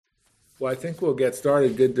Well, I think we'll get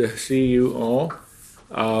started. Good to see you all.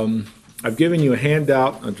 I've given you a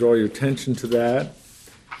handout. I'll draw your attention to that.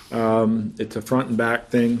 It's a front and back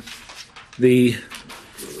thing. The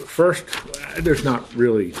first, there's not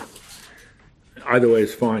really, either way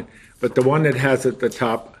is fine, but the one that has at the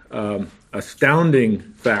top astounding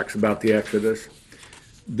facts about the Exodus,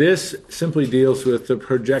 this simply deals with the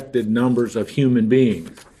projected numbers of human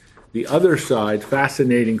beings. The other side,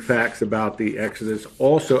 fascinating facts about the Exodus,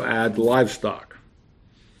 also add livestock.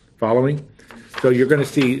 Following? So you're going to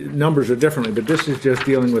see numbers are differently, but this is just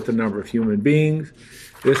dealing with the number of human beings.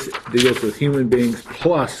 This deals with human beings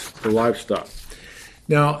plus the livestock.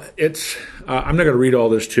 Now, I'm not going to read all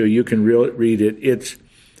this to you. You can read it. It's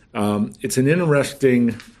an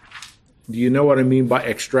interesting, do you know what I mean by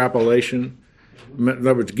extrapolation? In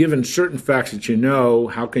other words, given certain facts that you know,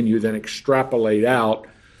 how can you then extrapolate out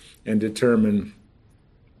and determine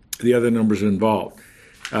the other numbers involved?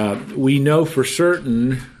 We know for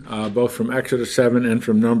certain, both from Exodus 7 and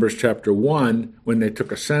from Numbers chapter 1, when they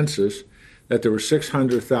took a census, that there were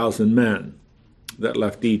 600,000 men that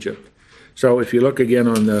left Egypt. So if you look again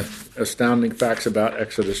on the astounding facts about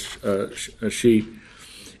Exodus sheet,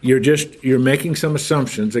 you're making some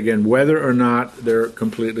assumptions. Again, whether or not they're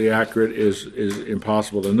completely accurate is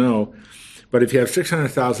impossible to know. But if you have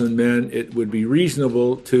 600,000 men, it would be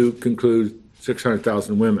reasonable to conclude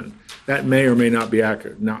 600,000 women. That may or may not be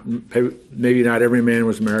accurate. Maybe not every man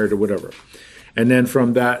was married or whatever. And then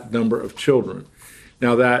from that number of children.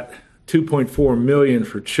 Now that 2.4 million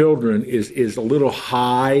for children is a little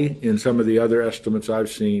high in some of the other estimates I've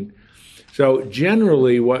seen. So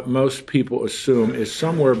generally what most people assume is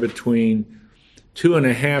somewhere between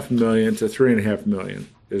 2.5 million to 3.5 million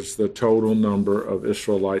is the total number of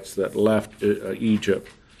Israelites that left Egypt.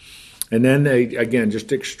 And then they, again,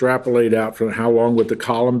 just extrapolate out from how long would the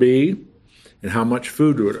column be and how much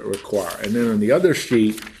food would it require. And then on the other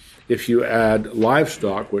sheet, if you add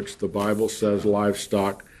livestock, which the Bible says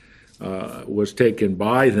livestock was taken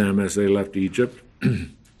by them as they left Egypt,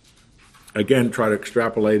 again, try to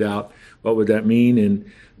extrapolate out what would that mean in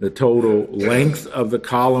the total length of the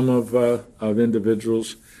column of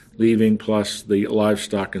individuals leaving plus the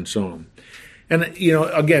livestock and so on. And,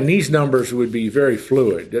 again, these numbers would be very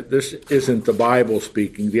fluid. This isn't the Bible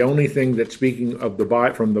speaking. The only thing that's speaking of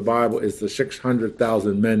from the Bible is the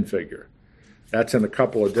 600,000 men figure. That's in a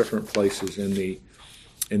couple of different places in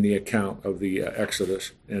the account of the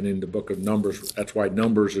Exodus and in the book of Numbers. That's why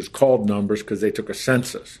Numbers is called Numbers, because they took a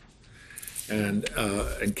census and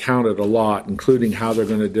counted a lot, including how they're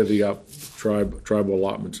going to divvy up tribal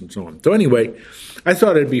allotments and so on. So anyway, I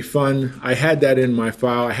thought it'd be fun. I had that in my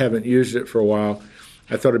file. I haven't used it for a while.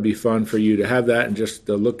 I thought it'd be fun for you to have that and just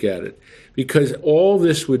to look at it. Because all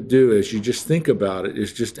this would do, as you just think about it,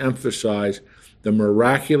 is just emphasize the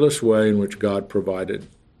miraculous way in which God provided.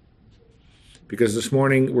 Because this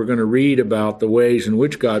morning we're going to read about the ways in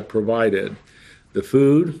which God provided the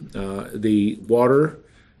food, the water,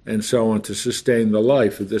 and so on to sustain the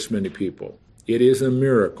life of this many people. It is a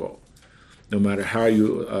miracle, no matter how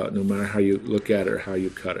you look at it or how you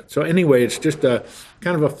cut it. So anyway, it's just a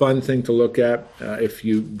kind of a fun thing to look at. If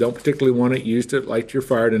you don't particularly want it, use it, light your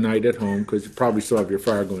fire tonight at home, because you probably still have your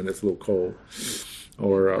fire going. It's a little cold,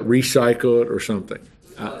 or recycle it or something.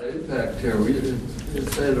 Impact here. It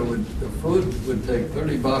said the food would take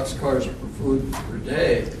 30 boxcars for food per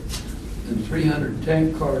day and 300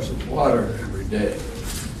 tank cars of water every day.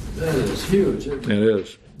 That is huge. It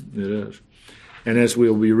is. And as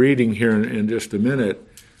we'll be reading here in just a minute,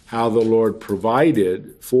 how the Lord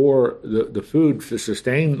provided for the food to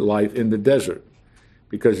sustain life in the desert.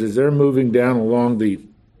 Because as they're moving down along the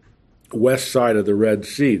west side of the Red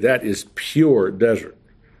Sea, that is pure desert.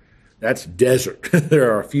 That's desert.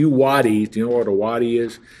 There are a few wadis. Do you know what a wadi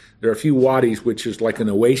is? There are a few wadis, which is like an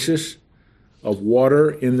oasis of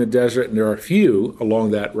water in the desert, and there are a few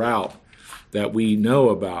along that route that we know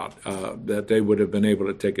about that they would have been able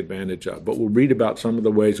to take advantage of. But we'll read about some of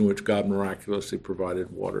the ways in which God miraculously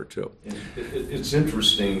provided water too. It's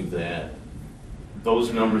interesting that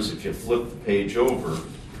those numbers, if you flip the page over,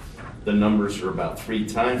 the numbers are about 3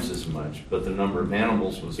 times as much, but the number of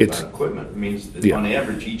animals was about equipment. It means that on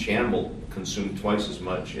average, each animal consumed twice as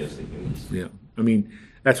much as the humans. Yeah, I mean,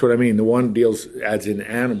 that's what I mean. The one adds in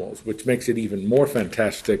animals, which makes it even more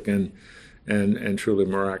fantastic and truly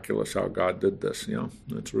miraculous how God did this.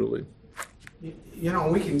 It's really...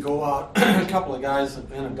 We can go out, a couple of guys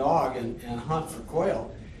and a dog, and hunt for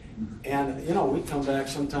quail. And, we come back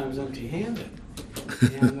sometimes empty-handed.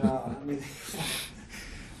 And,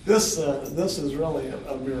 This is really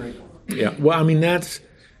a miracle. Yeah, well, I mean, that's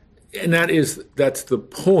And that's the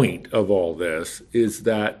point of all this, is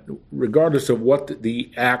that regardless of what the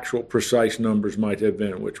actual precise numbers might have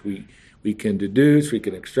been, which we can deduce, we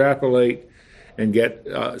can extrapolate, and get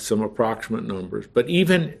some approximate numbers. But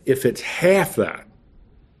even if it's half that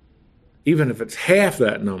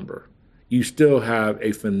number, you still have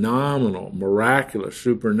a phenomenal, miraculous,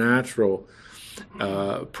 supernatural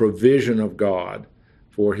provision of God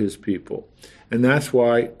for his people. And that's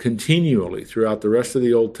why continually throughout the rest of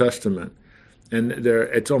the Old Testament, and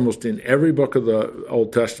it's almost in every book of the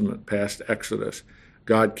Old Testament past Exodus,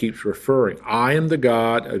 God keeps referring, I am the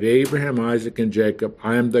God of Abraham, Isaac, and Jacob.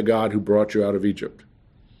 I am the God who brought you out of Egypt.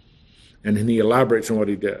 And then he elaborates on what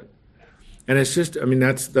he did. And it's just,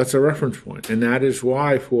 that's a reference point. And that is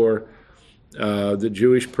why for the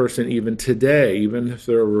Jewish person even today, even if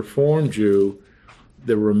they're a Reformed Jew,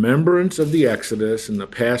 the remembrance of the Exodus and the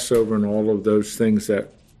Passover and all of those things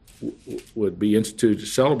that would be instituted to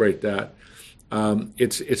celebrate that,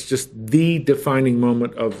 it's just the defining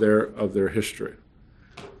moment of their history.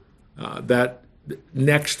 That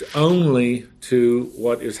next only to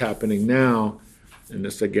what is happening now, and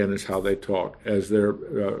this again is how they talk, as they're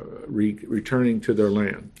returning to their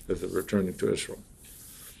land, as they're returning to Israel,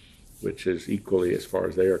 which is equally, as far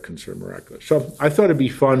as they are concerned, miraculous. So I thought it'd be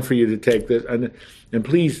fun for you to take this, and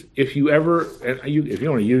please, if you want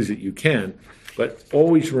to use it, you can, but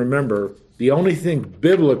always remember, the only thing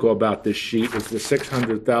biblical about this sheet is the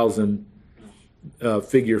 600,000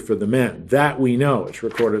 figure for the men. That we know. It's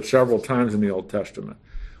recorded several times in the Old Testament.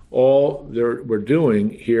 All we're doing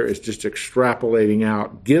here is just extrapolating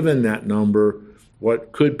out, given that number,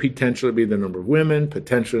 what could potentially be the number of women,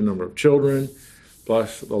 potentially the number of children,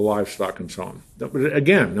 plus the livestock and so on. But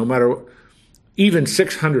again, no matter, even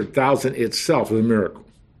 600,000 itself is a miracle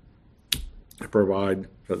to provide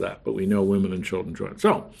for that. But we know women and children join.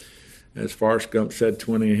 So, as Forrest Gump said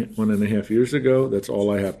 21.5 years ago, that's all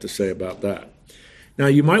I have to say about that. Now,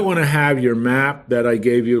 you might want to have your map that I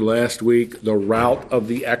gave you last week, the route of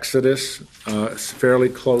the Exodus, fairly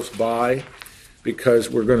close by, because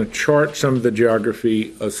we're going to chart some of the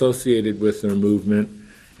geography associated with their movement,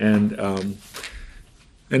 and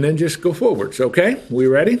then just go forwards. Okay, we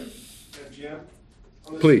ready? Jim,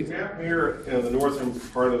 on this Please. map here in the northern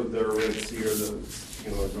part of the Red Sea, or the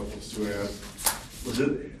Gulf of Suez,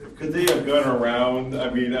 could they have gone around?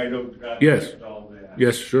 I know God Yes. did all that.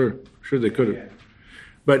 Yes, sure they could have.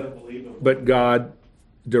 But God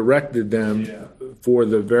directed them for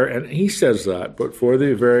the very, and he says that, but for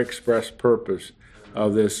the very express purpose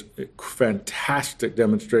of this fantastic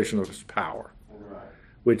demonstration of his power,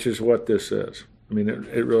 which is what this is.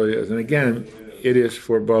 It really is. And again, it is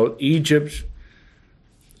for both Egypt's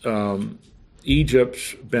benefit,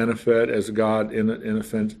 as God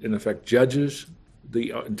in effect judges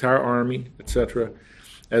the entire army, etc.,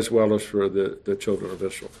 as well as for the children of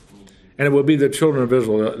Israel. And it will be the children of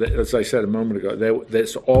Israel, as I said a moment ago,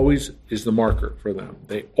 that's always is the marker for them.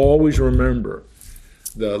 They always remember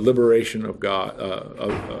the liberation of God,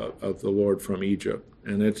 of the Lord from Egypt.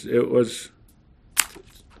 And it was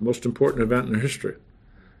the most important event in their history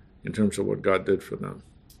in terms of what God did for them.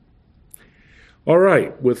 All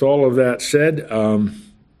right, with all of that said,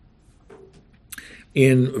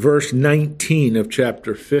 in verse 19 of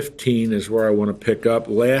chapter 15 is where I want to pick up.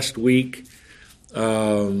 Last week,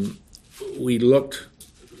 we looked,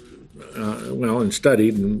 and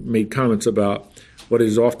studied and made comments about what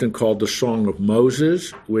is often called the Song of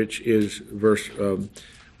Moses, which is verse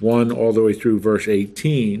 1 all the way through verse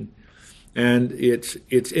 18. And it's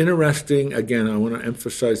interesting, again, I want to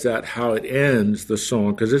emphasize that, how it ends the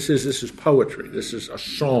song, because this is poetry. This is a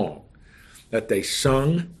song that they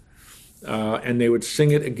sung, and they would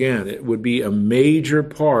sing it again. It would be a major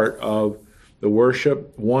part of the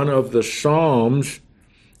worship. One of the psalms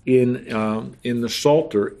in the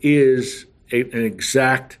Psalter is an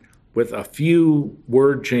exact, with a few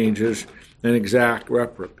word changes, an exact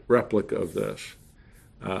replica of this.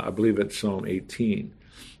 I believe it's Psalm 18.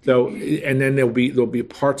 So, and then there'll be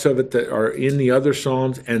parts of it that are in the other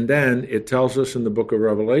psalms, and then it tells us in the book of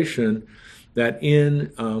Revelation that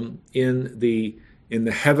in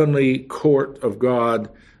the heavenly court of God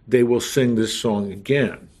they will sing this song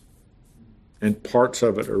again, and parts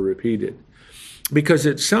of it are repeated, because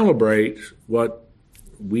it celebrates what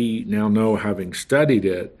we now know, having studied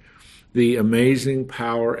it, the amazing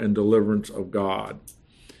power and deliverance of God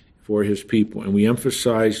for his people. And we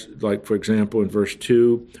emphasize, like, for example, in verse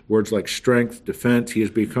 2, words like strength, defense, he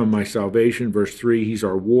has become my salvation. Verse 3, he's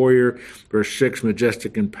our warrior. Verse 6,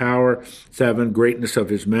 majestic in power. 7, greatness of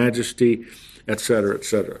his majesty, etc.,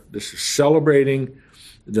 etc. This is celebrating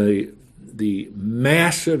the the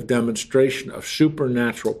massive demonstration of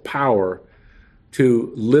supernatural power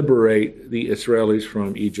to liberate the Israelis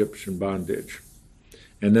from Egyptian bondage.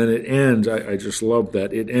 And then it ends, I just love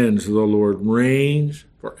that, it ends, the Lord reigns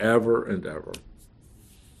forever and ever.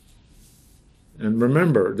 And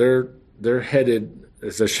remember, they're headed,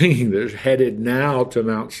 as they're singing, they're headed now to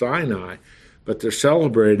Mount Sinai, but they're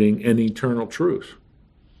celebrating an eternal truth.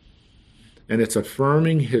 And it's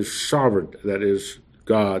affirming his sovereignty, that is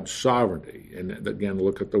God's sovereignty. And again,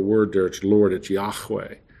 look at the word there, it's Lord, it's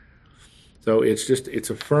Yahweh. So it's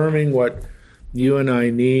affirming what you and I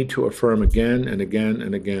need to affirm again and again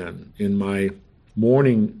and again. In my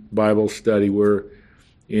morning Bible study, we're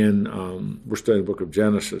studying the book of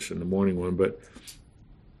Genesis in the morning one, but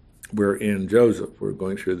we're in Joseph. We're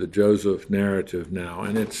going through the Joseph narrative now,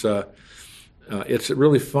 and it's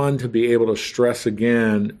really fun to be able to stress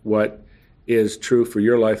again what is true for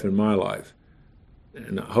your life and my life.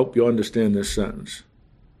 And I hope you understand this sentence.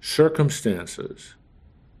 Circumstances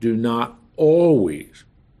do not always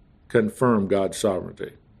confirm God's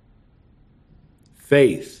sovereignty.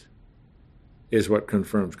 Faith is what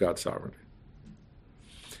confirms God's sovereignty.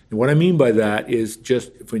 And what I mean by that is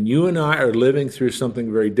just when you and I are living through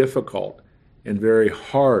something very difficult and very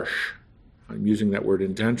harsh, I'm using that word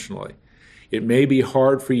intentionally, it may be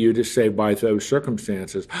hard for you to say by those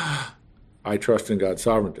circumstances, I trust in God's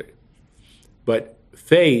sovereignty. But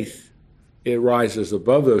faith, it rises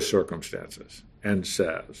above those circumstances and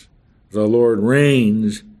says, the Lord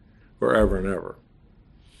reigns forever and ever.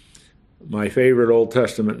 My favorite Old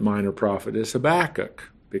Testament minor prophet is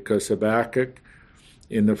Habakkuk, because Habakkuk,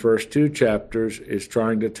 in the first 2 chapters, is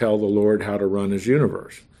trying to tell the Lord how to run his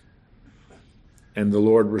universe. And the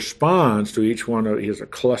Lord responds to each one of, he has a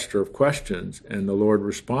cluster of questions, and the Lord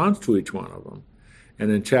responds to each one of them.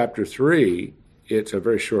 And in chapter 3, it's a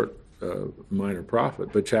very short minor prophet,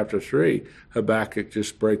 but chapter 3, Habakkuk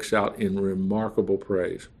just breaks out in remarkable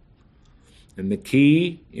praise. And the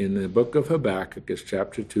key in the book of Habakkuk is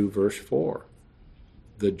chapter 2, verse 4.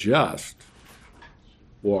 The just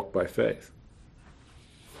walk by faith.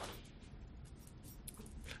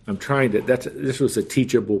 I'm trying to, this was a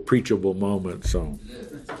teachable, preachable moment, so.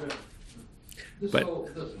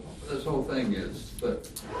 This whole thing is, but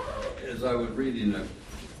as I was reading, I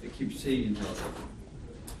keep seeing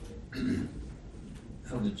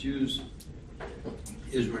how the Jews,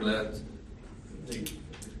 Israelites,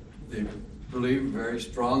 they believe very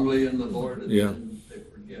strongly in the Lord, and then they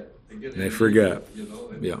forget. They forget. You know,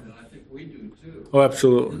 and I think we do too. Oh,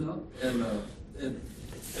 absolutely. You know?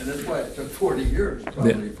 And that's why it took 40 years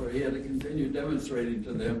probably for he had to continue demonstrating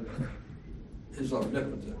to them his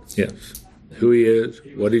omnipotence. Yes, who he is,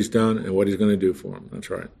 what he's done, and what he's going to do for them. That's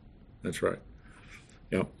right. That's right.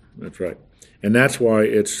 Yeah, that's right. And that's why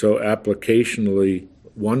it's so applicationally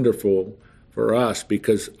wonderful for us,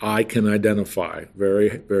 because I can identify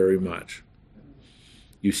very, very much.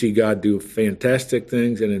 You see God do fantastic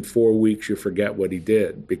things, and in 4 weeks you forget what he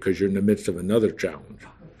did because you're in the midst of another challenge.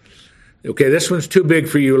 Okay, this one's too big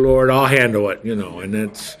for you, Lord. I'll handle it, and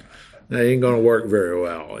that ain't going to work very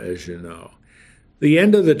well, as you know. The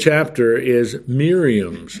end of the chapter is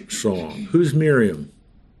Miriam's song. Who's Miriam?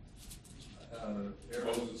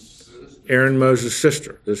 Aaron, Moses'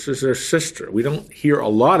 sister. This is their sister. We don't hear a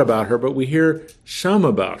lot about her, but we hear some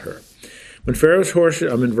about her. When Pharaoh's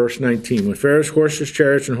horses, I'm in verse 19, when Pharaoh's horses,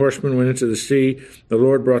 chariots, and horsemen went into the sea, the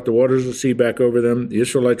Lord brought the waters of the sea back over them. The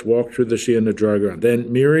Israelites walked through the sea on the dry ground.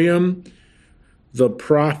 Then Miriam, the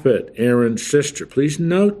prophet, Aaron's sister. Please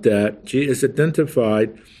note that she is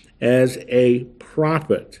identified as a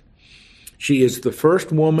prophet. She is the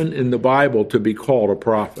first woman in the Bible to be called a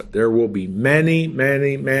prophet. There will be many,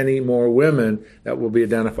 many, many more women that will be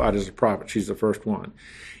identified as a prophet. She's the first one.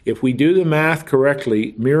 If we do the math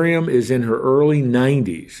correctly, Miriam is in her early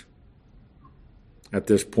 90s at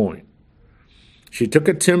this point. She took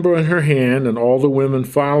a timbrel in her hand, and all the women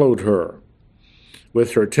followed her.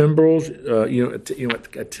 With her timbrels, what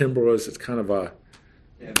a timbrel is, it's kind of a,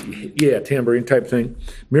 tambourine type thing.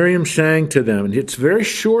 Miriam sang to them, and it's very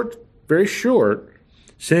short,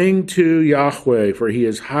 sing to Yahweh, for he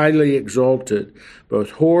is highly exalted. Both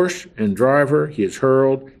horse and driver he is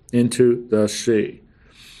hurled into the sea.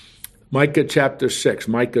 Micah chapter 6,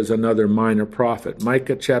 Micah is another minor prophet.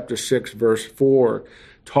 Micah chapter 6, verse 4,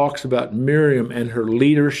 talks about Miriam and her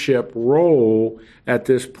leadership role at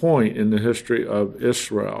this point in the history of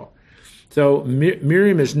Israel. So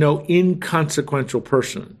Miriam is no inconsequential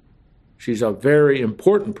person. She's a very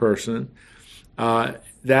important person.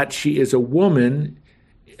 That she is a woman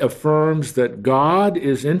affirms that God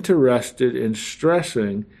is interested in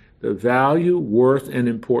stressing the value, worth, and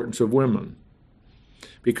importance of women.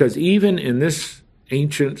 Because even in this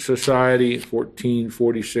ancient society,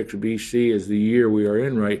 1446 BC is the year we are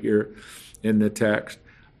in right here in the text,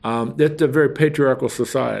 it's a very patriarchal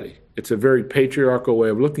society. It's a very patriarchal way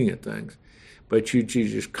of looking at things. But you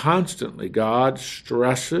just constantly, God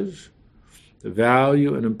stresses the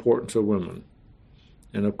value and importance of women.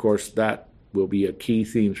 And of course, that will be a key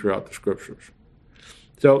theme throughout the scriptures.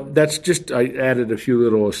 So that's just, I added a few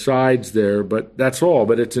little asides there, but that's all.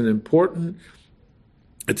 But it's an important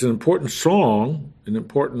song, an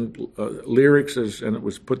important lyrics, and it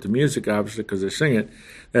was put to music, obviously, because they sing it,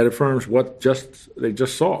 that affirms what they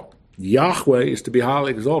just saw. Yahweh is to be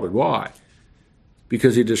highly exalted. Why?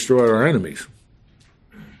 Because he destroyed our enemies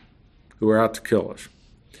who are out to kill us.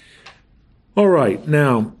 All right,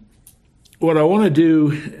 now, what I want to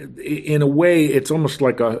do, in a way, it's almost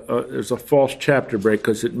like there's a false chapter break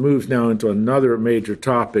because it moves now into another major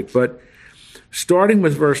topic. But starting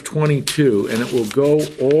with verse 22, and it will go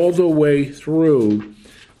all the way through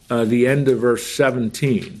the end of verse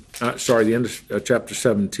 17. The end of chapter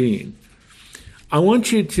 17. I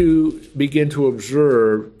want you to begin to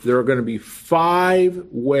observe there are going to be 5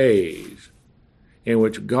 ways in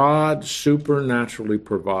which God supernaturally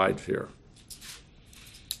provides here.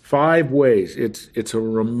 5 ways. It's a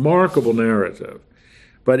remarkable narrative,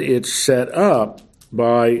 but it's set up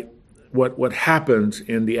by what happens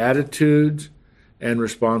in the attitudes and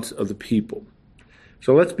response of the people.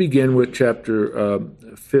 So let's begin with chapter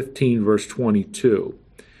 15, verse 22.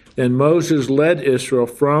 Then Moses led Israel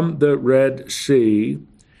from the Red Sea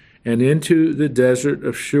and into the desert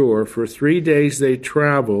of Shur. For 3 days they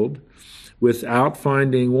traveled without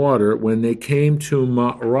finding water. When they came to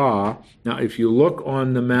Marah, now if you look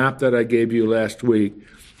on the map that I gave you last week,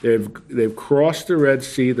 they've crossed the Red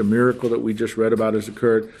Sea. The miracle that we just read about has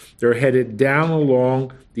occurred. They're headed down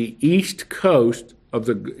along the east coast of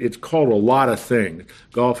it's called a lot of things.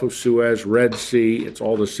 Gulf of Suez, Red Sea, it's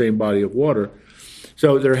all the same body of water.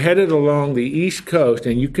 So they're headed along the east coast,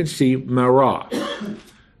 and you can see Marah.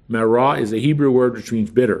 Marah is a Hebrew word which means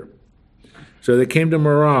bitter. So they came to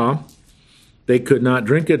Marah. They could not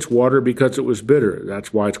drink its water because it was bitter.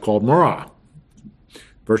 That's why it's called Marah.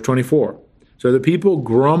 Verse 24. So the people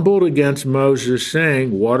grumbled against Moses,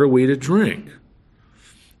 saying, "What are we to drink?"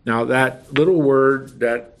 Now that little word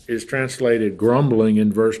that is translated grumbling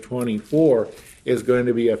in verse 24 is going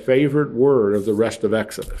to be a favorite word of the rest of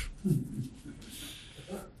Exodus.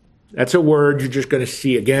 That's a word you're just going to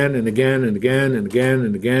see again and again and again and again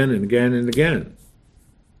and again and again and again.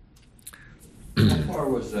 How far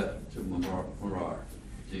was that to Marah?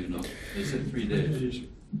 Do you know? They said 3 days.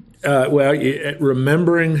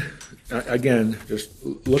 Remembering, again, just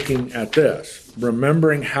looking at this,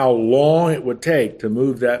 remembering how long it would take to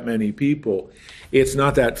move that many people, it's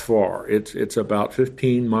not that far. It's about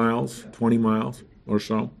 15 miles, 20 miles or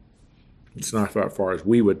so. It's not that far as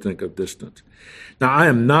we would think of distance. Now, I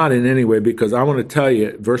am not in any way, because I want to tell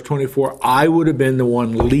you, verse 24, I would have been the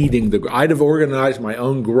one leading I'd have organized my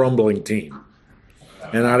own grumbling team.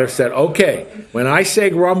 And I'd have said, okay, when I say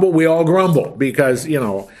grumble, we all grumble, because,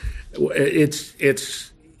 it's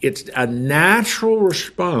a natural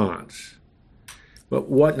response. But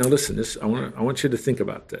now listen, I want you to think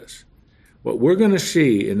about this. What we're going to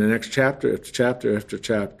see in the next chapter after chapter after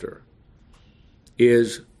chapter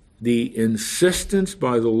is the insistence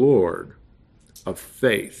by the Lord of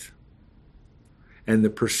faith and the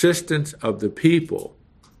persistence of the people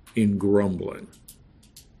in grumbling.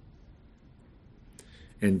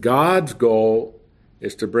 And God's goal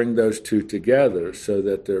is to bring those two together so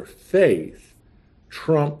that their faith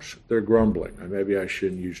trumps their grumbling. Or maybe I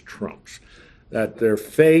shouldn't use trumps. That their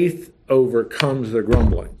faith overcomes their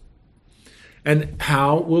grumbling. And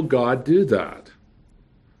how will God do that?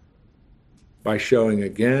 By showing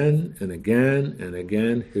again and again and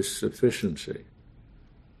again his sufficiency.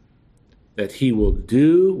 That he will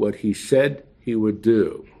do what he said he would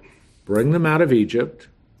do. Bring them out of Egypt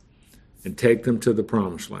and take them to the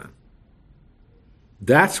promised land.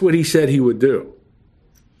 That's what he said he would do.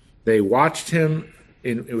 They watched him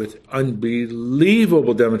with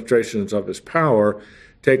unbelievable demonstrations of his power,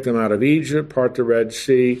 take them out of Egypt, part the Red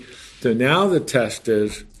Sea. So now the test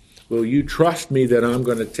is, will you trust me that I'm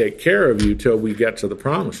going to take care of you till we get to the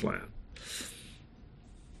promised land?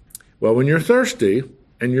 Well, when you're thirsty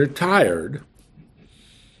and you're tired,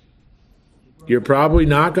 you're probably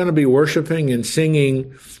not going to be worshiping and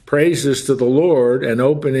singing praises to the Lord and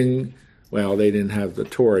opening, well, they didn't have the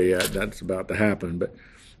Torah yet. That's about to happen. But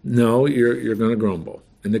no, you're going to grumble.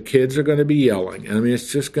 And the kids are going to be yelling. I mean,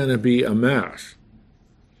 it's just going to be a mess.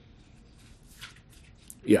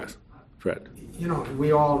 Yes, Fred.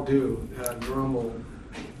 We all do grumble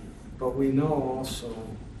But we know also,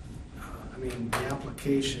 the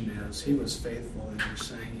application is he was faithful, as you're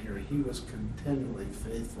saying here. He was continually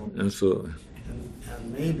faithful. Absolutely.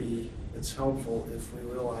 And maybe it's helpful if we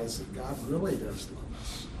realize that God really does love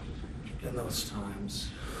us in those times.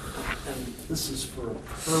 And this is for a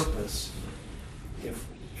purpose. If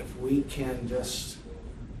we can just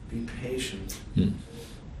be patient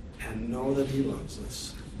and know that he loves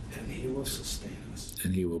us and he will sustain us.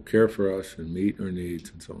 And he will care for us and meet our needs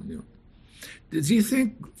and so on. You know. Do you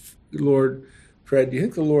think, Fred, do you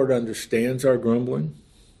think the Lord understands our grumbling?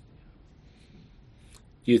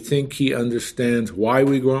 Do you think he understands why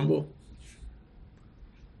we grumble?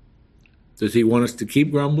 Does he want us to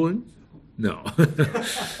keep grumbling? No.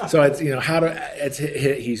 So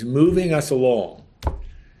he's moving us along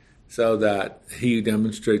so that he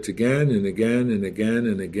demonstrates again and again and again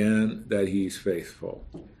and again that he's faithful.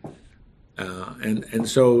 And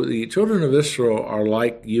so the children of Israel are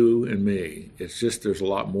like you and me. It's just there's a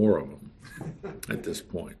lot more of them at this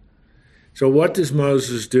point. So what does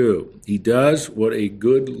Moses do? He does what a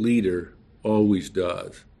good leader always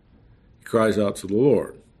does. He cries out to the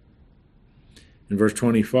Lord. In verse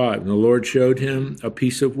 25, and the Lord showed him a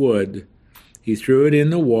piece of wood. He threw it in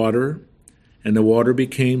the water, and the water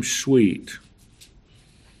became sweet.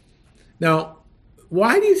 Now,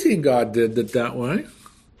 why do you think God did it that way?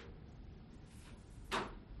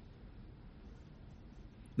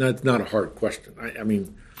 That's not a hard question.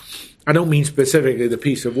 I don't mean specifically the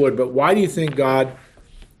piece of wood, but why do you think God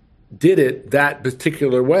did it that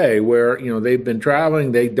particular way where, they've been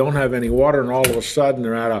traveling, they don't have any water, and all of a sudden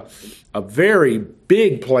they're at a very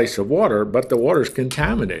big place of water, but the water's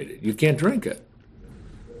contaminated. You can't drink it.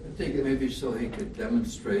 I think maybe so he could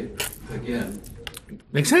demonstrate again.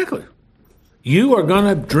 Exactly. You are going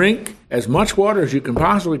to drink as much water as you can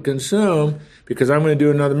possibly consume because I'm going to do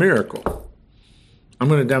another miracle. I'm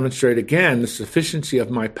going to demonstrate again the sufficiency of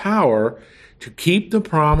my power to keep the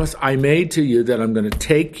promise I made to you that I'm going to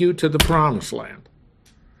take you to the promised land.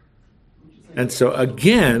 And so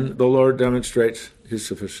again, the Lord demonstrates his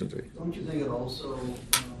sufficiency. Don't you think it also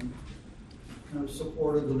kind of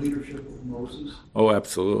supported the leadership of Moses? Oh,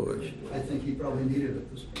 absolutely. Which I think he probably needed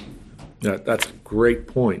at this point. That's a great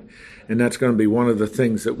point. And that's going to be one of the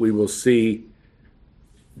things that we will see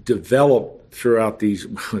develop throughout these,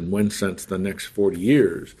 in one sense, the next 40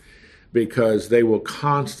 years, because they will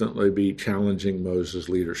constantly be challenging Moses'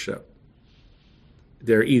 leadership.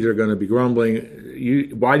 They're either going to be grumbling,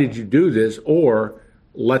 why did you do this, or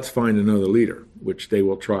let's find another leader, which they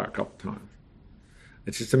will try a couple times.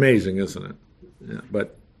 It's just amazing, isn't it? Yeah,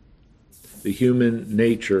 but the human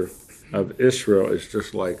nature of Israel is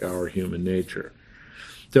just like our human nature.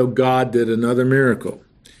 So God did another miracle.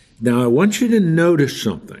 Now, I want you to notice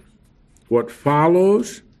something. What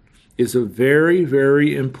follows is a very,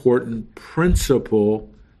 very important principle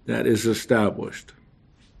that is established.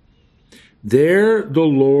 There, the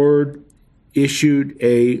Lord issued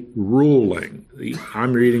a ruling.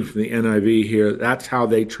 I'm reading from the NIV here. That's how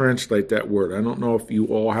they translate that word. I don't know if you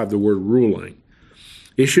all have the word ruling.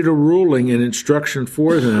 Issued a ruling and instruction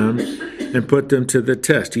for them and put them to the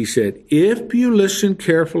test. He said, if you listen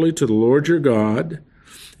carefully to the Lord your God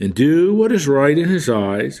and do what is right in his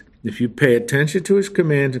eyes, if you pay attention to his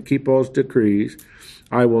commands and keep all his decrees,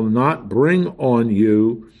 I will not bring on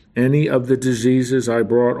you any of the diseases I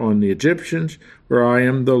brought on the Egyptians, for I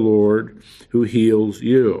am the Lord who heals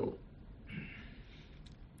you.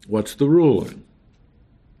 What's the ruling?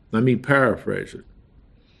 Let me paraphrase it.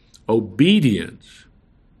 Obedience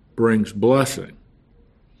brings blessing.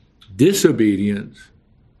 Disobedience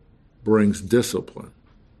brings discipline.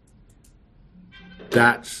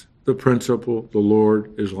 That's the principle the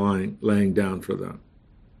Lord is laying down for them.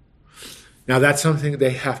 Now, that's something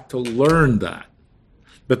they have to learn that.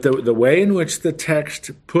 But the way in which the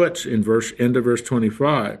text puts in end of verse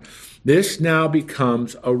 25, this now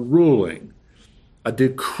becomes a ruling, a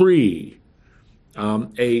decree,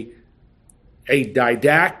 a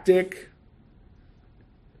didactic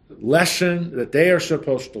lesson that they are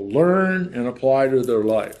supposed to learn and apply to their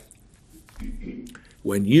life.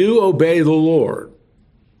 When you obey the Lord,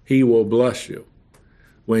 he will bless you.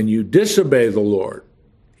 When you disobey the Lord,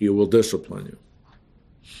 he will discipline you.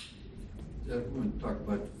 When we talk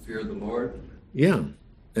about the fear of the Lord. Yeah,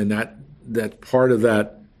 and that part of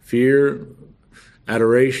that fear,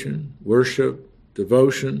 adoration, worship,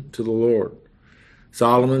 devotion to the Lord.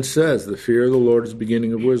 Solomon says the fear of the Lord is the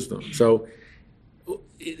beginning of wisdom. So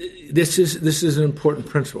this is an important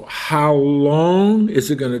principle. How long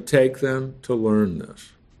is it going to take them to learn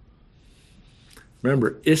this?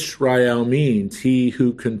 Remember, Israel means he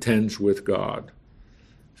who contends with God.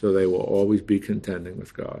 So they will always be contending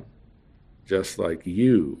with God. just like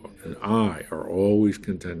you and I are always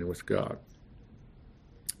contending with God.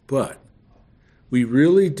 But we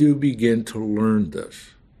really do begin to learn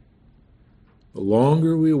this. The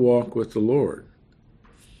longer we walk with the Lord,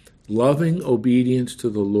 loving obedience to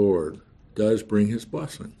the Lord does bring his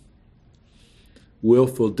blessing.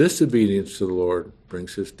 Willful disobedience to the Lord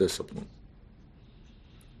brings his discipline.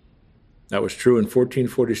 That was true in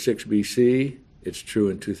 1446 BC. It's true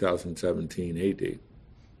in 2017 AD.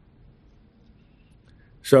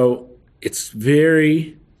 So it's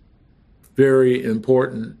very, very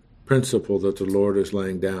important principle that the Lord is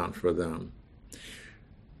laying down for them.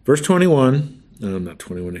 Verse 27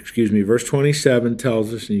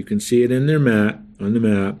 tells us, and you can see it in their on the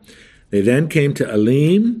map, they then came to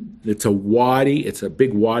Elim. It's a wadi. It's a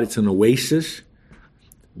big wadi. It's an oasis.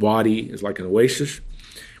 Wadi is like an oasis,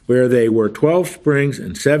 where there were 12 springs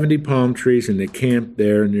and 70 palm trees, and they camped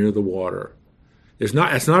there near the water. It's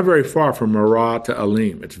not very far from Marah to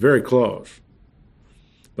Elim. It's very close.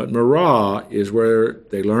 But Marah is where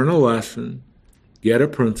they learn a lesson, get a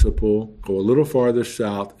principle, go a little farther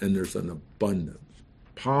south, and there's an abundance.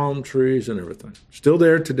 Palm trees and everything. Still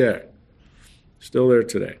there today. Still there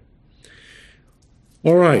today.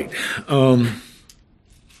 All right.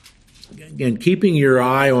 Again, keeping your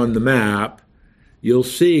eye on the map, you'll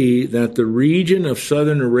see that the region of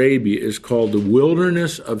southern Arabia is called the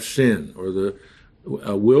Wilderness of Sin, or the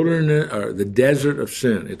wilderness, or the Desert of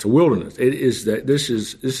Sin. It's a wilderness. It is that this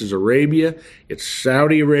is Arabia. It's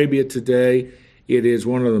Saudi Arabia today. It is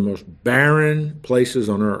one of the most barren places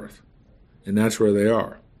on earth, and that's where they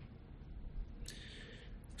are.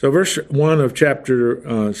 So verse 1 of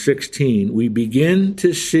chapter 16, we begin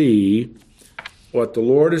to see what the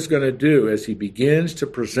Lord is going to do as he begins to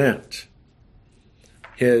present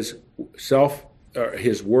his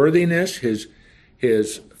worthiness, his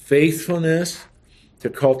faithfulness to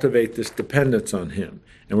cultivate this dependence on him.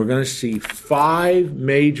 And we're going to see 5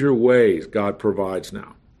 major ways God provides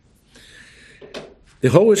now. The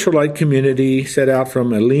whole Israelite community set out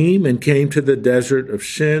from Elim and came to the desert of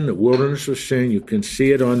Sin, the wilderness of Sin. You can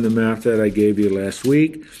see it on the map that I gave you last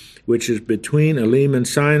week, which is between Elim and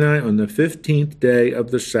Sinai on the 15th day of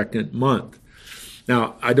the 2nd month.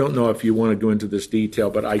 Now, I don't know if you want to go into this detail,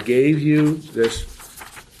 but I gave you this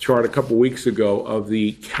chart a couple weeks ago of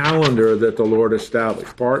the calendar that the Lord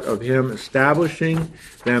established. Part of him establishing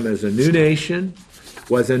them as a new nation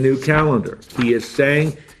was a new calendar. He is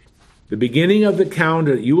saying, the beginning of the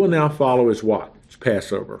calendar that you will now follow is what? It's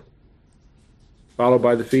Passover, followed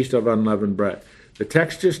by the Feast of Unleavened Bread. The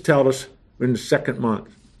text just tells us we're in the 2nd month.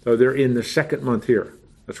 So they're in the 2nd month here.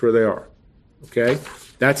 That's where they are. Okay?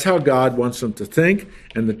 That's how God wants them to think,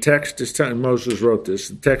 and the text is telling, Moses wrote this,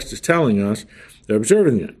 the text is telling us they're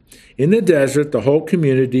observing it. In the desert, the whole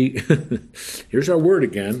community, here's our word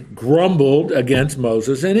again, grumbled against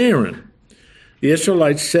Moses and Aaron. The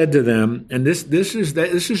Israelites said to them, and this is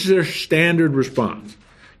their standard response.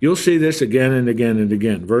 You'll see this again and again and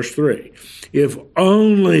again. Verse 3, if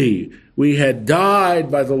only we had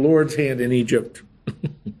died by the Lord's hand in Egypt.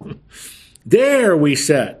 There we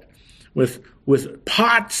sat with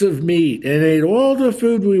pots of meat and ate all the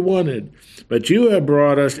food we wanted. But you have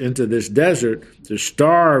brought us into this desert to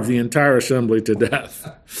starve the entire assembly to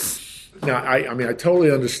death. Now, I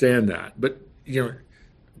totally understand that. But,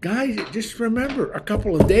 guys, just remember, a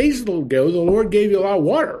couple of days ago, the Lord gave you a lot of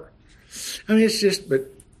water. It's just, but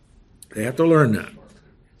they have to learn that.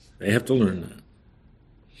 They have to learn that.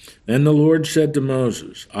 Then the Lord said to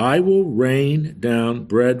Moses, I will rain down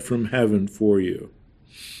bread from heaven for you.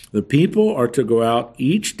 The people are to go out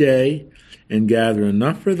each day and gather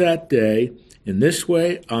enough for that day. In this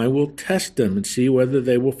way, I will test them and see whether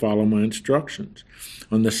they will follow my instructions.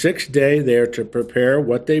 On the 6th day, they are to prepare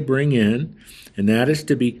what they bring in, and that is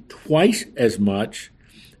to be twice as much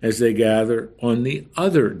as they gather on the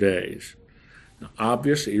other days. Now,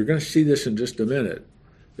 obviously, you're going to see this in just a minute.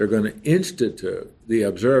 They're going to institute the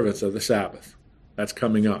observance of the Sabbath. That's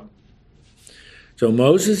coming up. So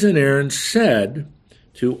Moses and Aaron said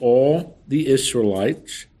to all the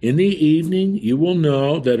Israelites, in the evening you will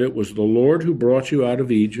know that it was the Lord who brought you out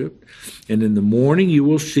of Egypt, and in the morning you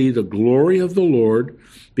will see the glory of the Lord,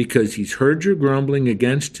 because he's heard your grumbling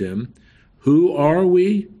against him. Who are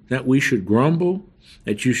we that we should grumble,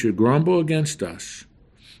 that you should grumble against us?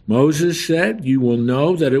 Moses said, you will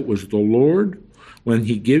know that it was the Lord when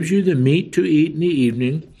he gives you the meat to eat in the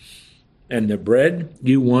evening and the bread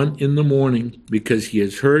you want in the morning, because he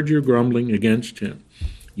has heard your grumbling against him.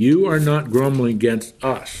 You are not grumbling against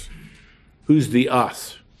us. Who's the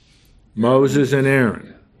us? Moses and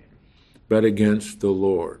Aaron, but against the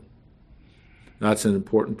Lord. That's an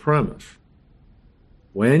important premise.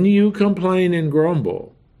 when you complain and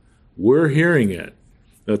grumble, we're hearing it,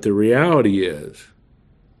 but the reality is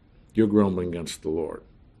you're grumbling against the Lord.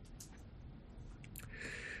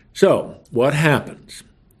 So, what happens?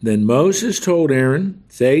 Then Moses told Aaron,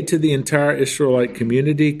 say to the entire Israelite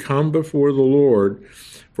community, come before the Lord,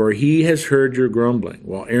 for he has heard your grumbling.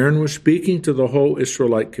 While Aaron was speaking to the whole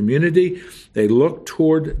Israelite community, they looked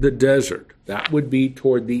toward the desert. That would be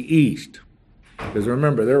toward the east. Because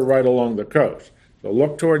remember, they're right along the coast. So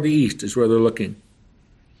look toward the east is where they're looking.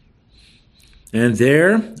 And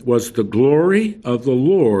there was the glory of the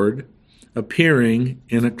Lord appearing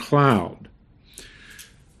in a cloud.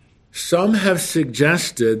 Some have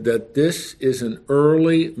suggested that this is an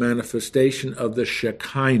early manifestation of the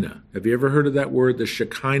Shekinah. Have you ever heard of that word, the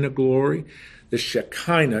Shekinah glory? The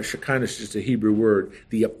Shekinah is just a Hebrew word,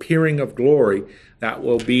 the appearing of glory that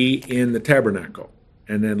will be in the tabernacle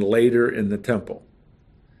and then later in the temple.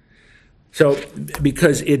 So,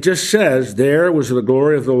 because it just says, there was the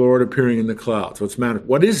glory of the Lord appearing in the cloud. So it's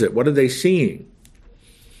what is it? What are they seeing?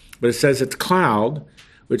 But it says it's cloud,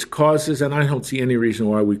 which causes, and I don't see any reason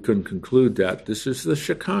why we couldn't conclude that, this is the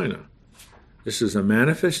Shekinah. This is a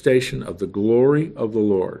manifestation of the glory of the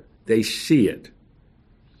Lord. They see it.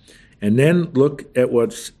 And then look at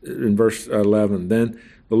what's in verse 11. Then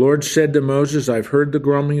the Lord said to Moses, I've heard the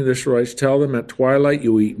grumbling of the Israelites. Tell them at twilight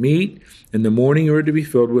you eat meat. In the morning you are to be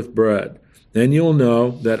filled with bread. Then you'll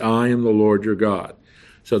know that I am the Lord your God.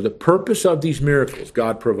 So the purpose of these miracles,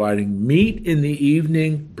 God providing meat in the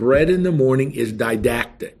evening, bread in the morning, is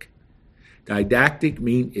didactic. Didactic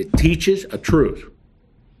means it teaches a truth.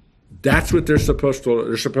 That's what they're supposed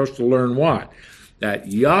to learn. Why?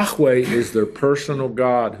 That Yahweh is their personal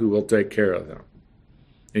God who will take care of them.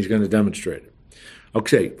 He's going to demonstrate it.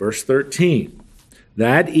 Okay, verse 13.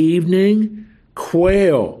 That evening,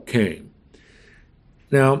 quail came.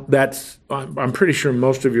 Now, I'm pretty sure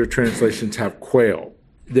most of your translations have quail.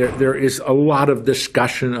 There is a lot of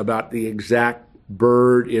discussion about the exact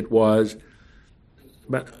bird it was,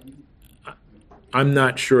 but I'm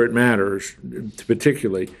not sure it matters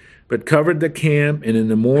particularly. But covered the camp, and in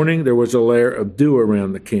the morning there was a layer of dew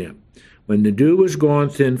around the camp. When the dew was gone,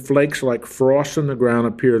 thin flakes like frost on the ground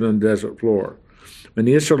appeared on the desert floor. When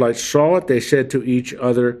the Israelites saw it, they said to each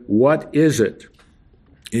other, what is it?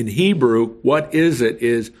 In Hebrew, what is it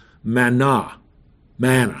is manna.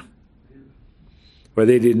 For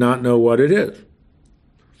they did not know what it is.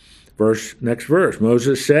 Next verse.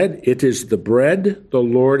 Moses said, it is the bread the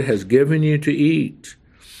Lord has given you to eat.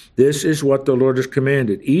 This is what the Lord has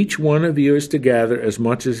commanded. Each one of you is to gather as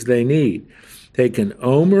much as they need. Take an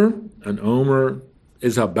omer. An omer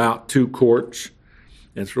is about 2 quarts.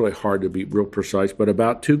 It's really hard to be real precise, but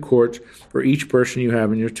about 2 quarts for each person you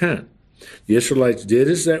have in your tent. The Israelites did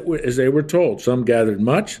as they were told. Some gathered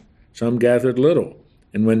much, some gathered little.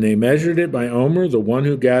 And when they measured it by omer, the one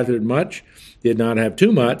who gathered much did not have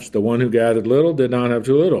too much. The one who gathered little did not have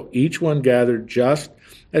too little. Each one gathered just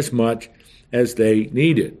as much as they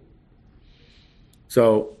needed.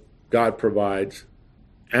 So God provides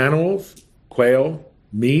animals, quail,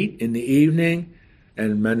 meat in the evening,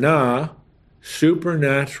 and manna,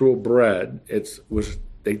 supernatural bread.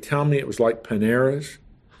 They tell me it was like Panera's.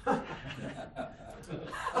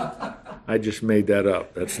 I just made that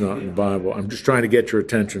up. That's not in the Bible. I'm just trying to get your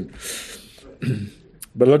attention.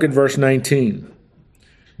 But look at verse 19.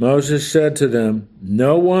 Moses said to them,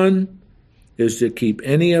 no one is to keep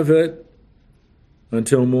any of it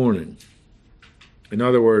until morning. In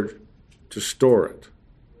other words, to store it.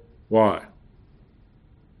 Why?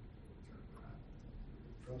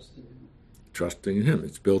 Trusting in him.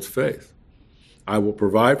 It builds faith. I will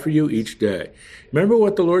provide for you each day. Remember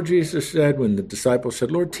what the Lord Jesus said when the disciples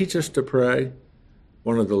said, Lord, teach us to pray?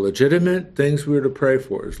 One of the legitimate things we are to pray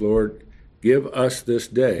for is, Lord, give us this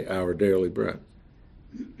day our daily bread.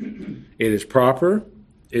 It is proper.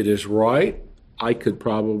 It is right. I could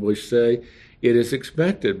probably say it is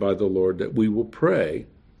expected by the Lord that we will pray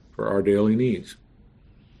for our daily needs,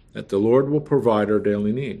 that the Lord will provide our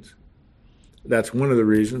daily needs. That's one of the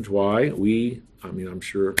reasons why I'm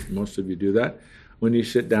sure most of you do that. When you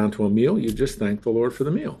sit down to a meal, you just thank the Lord for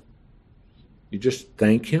the meal. You just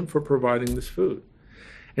thank him for providing this food.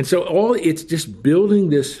 And so it's just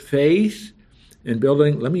building this faith and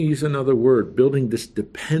building, let me use another word, building this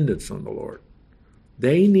dependence on the Lord.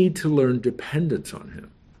 They need to learn dependence on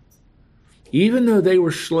him. Even though they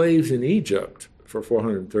were slaves in Egypt for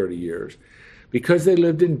 430 years, because they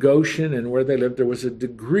lived in Goshen and where they lived, there was a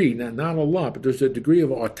degree, not a lot, but there's a degree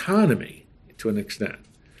of autonomy to an extent.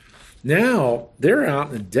 Now they're out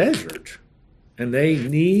in the desert, and they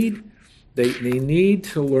need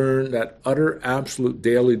to learn that utter, absolute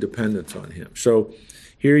daily dependence on him. So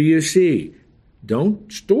Here you see,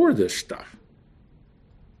 don't store this stuff.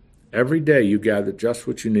 Every day you gather just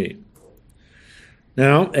what you need.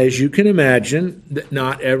 Now, as you can imagine,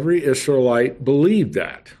 not every Israelite believed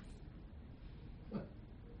that.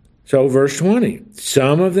 So verse 20,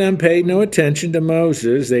 some of them paid no attention to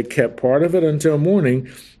Moses. They kept part of it until morning,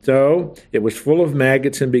 so it was full of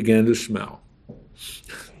maggots and began to smell.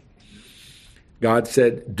 God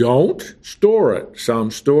said, don't store it.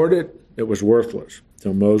 Some stored it. It was worthless.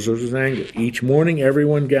 So Moses was angry. Each morning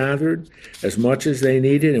everyone gathered as much as they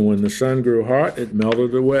needed, and when the sun grew hot, it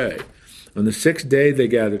melted away. On the 6th day they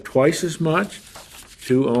gathered twice as much,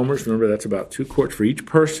 2 omers. Remember, that's about 2 quarts for each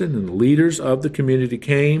person, and the leaders of the community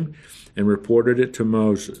came and reported it to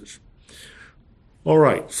Moses. All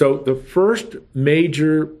right, so the first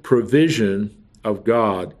major provision of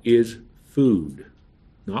God is food.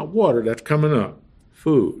 Not water, that's coming up.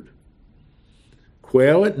 Food.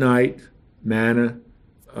 Quail at night, manna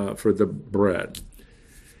for the bread.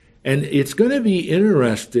 And it's going to be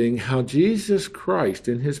interesting how Jesus Christ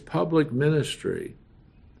in his public ministry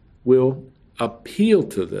will appeal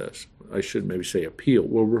to this. I should maybe say appeal,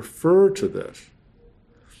 will refer to this.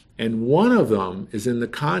 And one of them is in the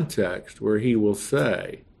context where he will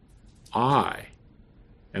say, I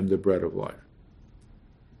am the bread of life.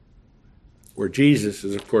 Where Jesus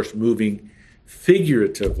is, of course, moving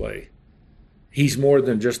figuratively. He's more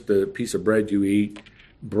than just the piece of bread you eat,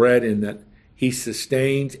 bread in that he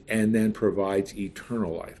sustains and then provides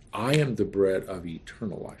eternal life. I am the bread of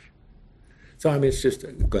eternal life. So, I mean, it's just,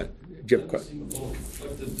 Glenn, Jim, It seemed a little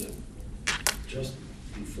conflicted that just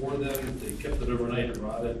before then, they kept it overnight and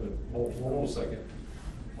brought it, but hold on a second.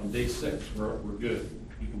 On day 6, we're good.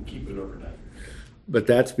 You can keep it overnight. but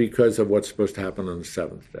that's because of what's supposed to happen on the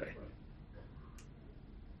 7th day.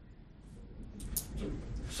 So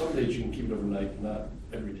some days you can keep it overnight, not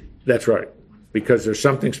every day. That's right, because there's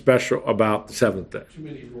something special about the 7th day. Too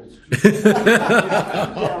many rules.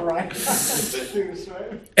 Yeah, right.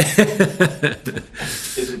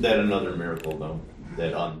 Isn't that another miracle, though?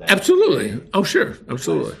 That on that Absolutely. Oh, sure.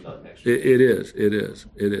 Absolutely. Not next week. It is.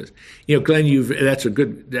 You know, Glenn, that's a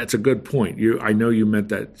good point. I know you meant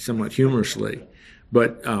that somewhat humorously,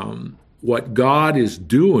 but what God is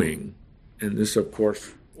doing, and this, of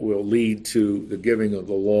course, will lead to the giving of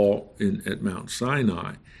the law at Mount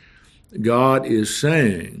Sinai. God is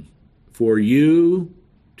saying, for you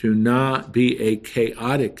to not be a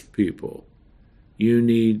chaotic people, you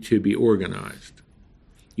need to be organized.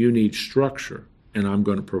 You need structure, and I'm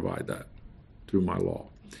going to provide that through my law.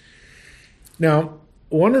 Now,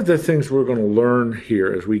 one of the things we're going to learn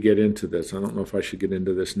here as we get into this, I don't know if I should get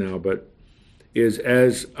into this now, but is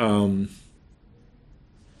as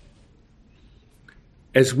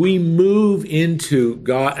we move into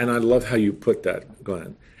God, and I love how you put that,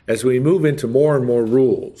 Glenn, as we move into more and more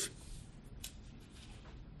rules.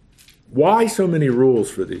 Why so many rules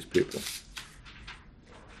for these people?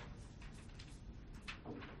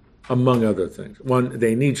 Among other things. One,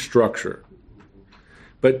 they need structure.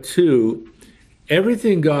 But two,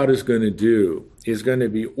 everything God is going to do is going to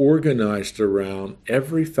be organized around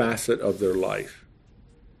every facet of their life.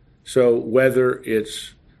 So whether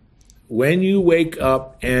it's when you wake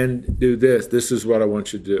up and do this, this is what I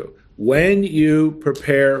want you to do. When you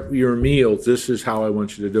prepare your meals, this is how I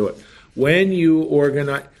want you to do it. When you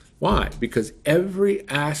organize, why? Because every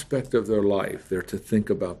aspect of their life, they're to think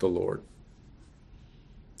about the Lord.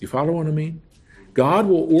 You follow what I mean? God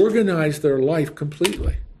will organize their life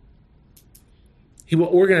completely. He will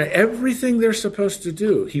organize everything they're supposed to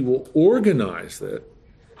do. He will organize it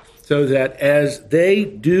so that as they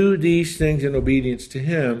do these things in obedience to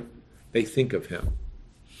Him, they think of Him.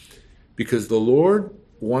 Because the Lord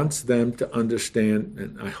wants them to understand,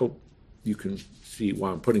 and I hope you can see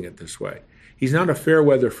why I'm putting it this way. He's not a fair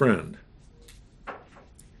weather friend.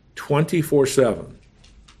 24/7.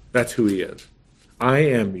 That's who He is. I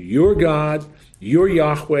am your God, your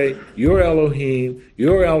Yahweh, your Elohim,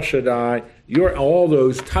 your El Shaddai, your all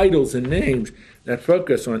those titles and names that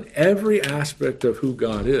focus on every aspect of who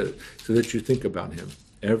God is so that you think about Him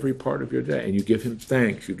every part of your day and you give Him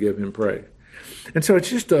thanks, you give Him praise. And so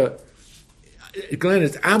it's just Glenn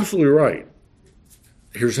is absolutely right.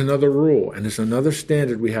 Here's another rule, and there's another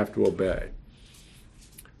standard we have to obey.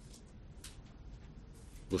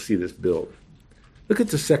 We'll see this build. Look at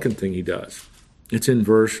the second thing He does. It's in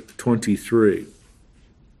verse 23.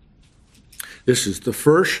 This is the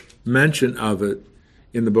first mention of it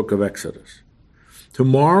in the book of Exodus.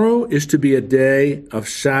 Tomorrow is to be a day of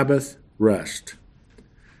Sabbath rest.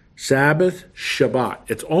 Sabbath, Shabbat.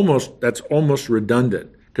 That's almost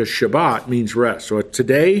redundant because Shabbat means rest. So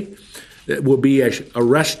today it will be a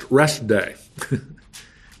rest day.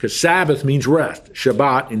 Because Sabbath means rest.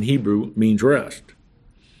 Shabbat in Hebrew means rest.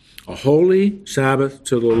 A holy Sabbath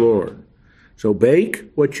to the Lord. So bake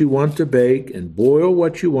what you want to bake and boil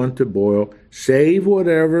what you want to boil. Save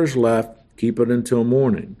whatever's left. Keep it until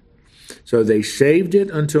morning. So they saved it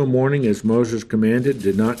until morning as Moses commanded.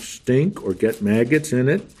 Did not stink or get maggots in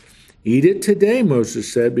it. Eat it today,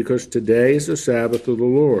 Moses said, because today is the Sabbath of the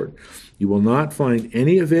Lord. You will not find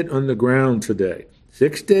any of it on the ground today.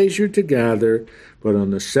 6 days you're to gather, but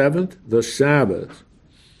on the seventh, the Sabbath,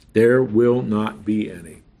 there will not be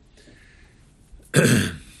any.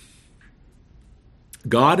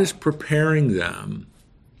 God is preparing them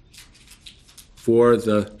for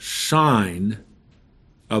the sign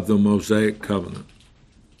of the Mosaic covenant.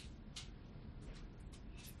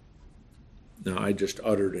 Now, I just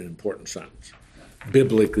uttered an important sentence,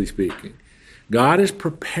 biblically speaking. God is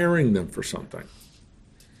preparing them for something.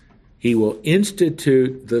 He will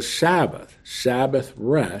institute the Sabbath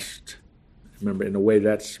rest. Remember, in a way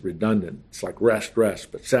that's redundant. It's like rest,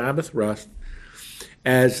 but Sabbath rest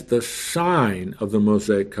as the sign of the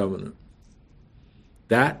Mosaic covenant.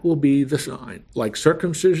 That will be the sign. Like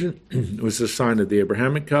circumcision was the sign of the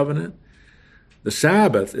Abrahamic covenant, the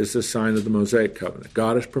Sabbath is the sign of the Mosaic covenant.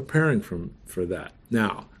 God is preparing for that.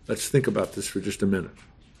 Now, let's think about this for just a minute.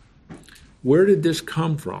 Where did this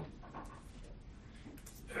come from?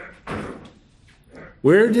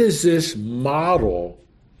 Where does this model,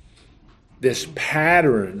 this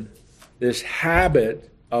pattern, this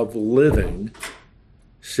habit of living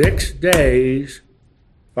 6 days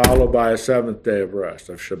followed by a seventh day of rest,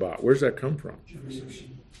 of Shabbat, where does that come from?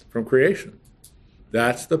 From creation.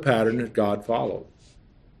 That's the pattern that God followed.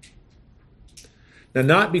 Now,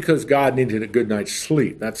 not because God needed a good night's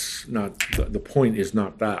sleep. That's not, the point is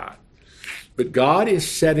not that. But God is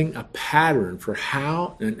setting a pattern for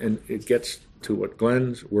how, and it gets to what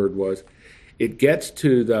Glenn's word was, it gets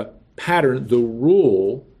to the pattern, the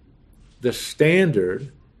rule, the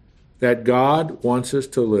standard that God wants us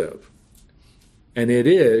to live. And it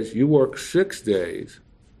is, you work 6 days,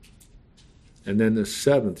 and then the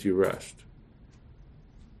seventh you rest.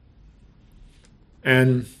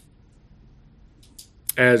 And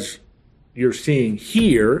as you're seeing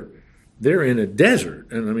here, they're in a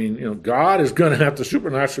desert. And I mean, God is going to have to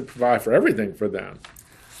supernaturally provide for everything for them.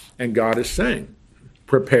 And God is saying,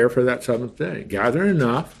 prepare for that seventh day. Gather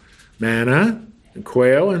enough manna and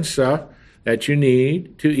quail and stuff that you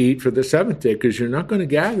need to eat for the seventh day, because you're not going to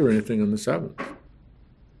gather anything on the seventh.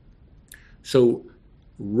 So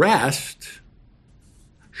rest,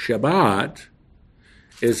 Shabbat,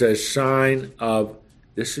 is a sign of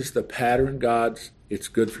this is the pattern God's. It's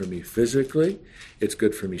good for me physically, it's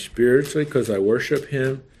good for me spiritually because I worship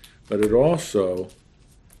Him, but it also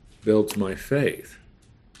builds my faith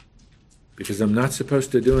because I'm not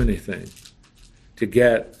supposed to do anything to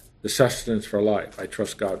get the sustenance for life. I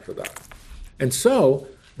trust God for that. And so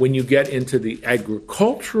when you get into the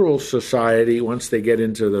agricultural society, once they get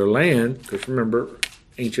into their land, because remember,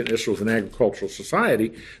 ancient Israel is an agricultural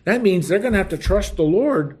society, that means they're going to have to trust the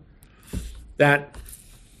Lord that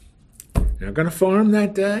they're going to farm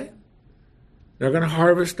that day, they're going to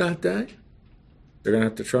harvest that day, they're going to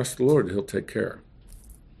have to trust the Lord that He'll take care.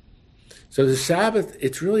 So the Sabbath,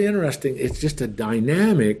 it's really interesting. It's just a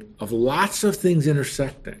dynamic of lots of things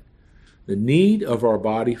intersecting. The need of our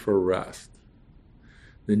body for rest,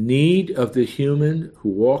 the need of the human who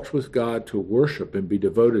walks with God to worship and be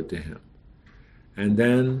devoted to Him. And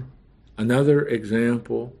then another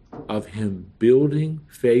example of Him building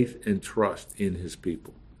faith and trust in His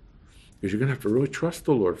people. Because you're going to have to really trust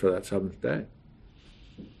the Lord for that seventh day.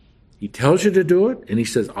 He tells you to do it, and He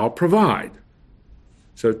says, I'll provide.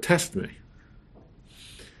 So test me.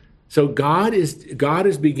 So God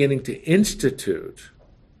is beginning to institute,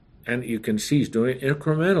 and you can see He's doing it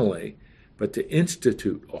incrementally, but to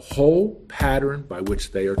institute a whole pattern by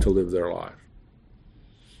which they are to live their life.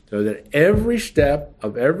 So that every step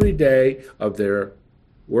of every day of their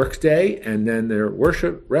work day and then their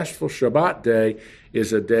worship, restful Shabbat day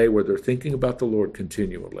is a day where they're thinking about the Lord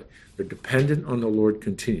continually. They're dependent on the Lord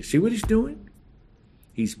continually. See what He's doing?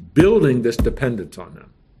 He's building this dependence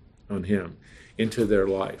on Him into their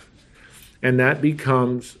life. And that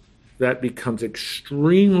becomes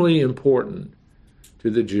extremely important to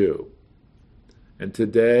the Jew. And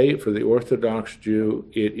today, for the Orthodox Jew,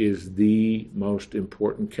 it is the most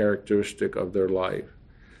important characteristic of their life.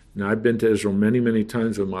 Now, I've been to Israel many, many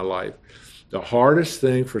times in my life. The hardest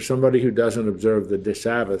thing for somebody who doesn't observe the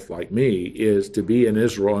Sabbath like me is to be in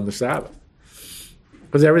Israel on the Sabbath.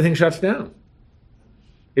 Because everything shuts down.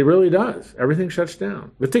 It really does. Everything shuts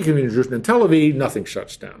down. Particularly in Jerusalem. In Tel Aviv, nothing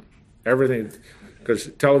shuts down. Everything, because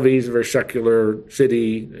Tel Aviv is a very secular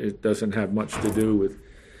city. It doesn't have much to do with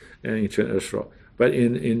ancient Israel. But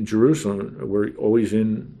in Jerusalem, we're always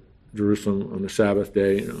in Jerusalem on the Sabbath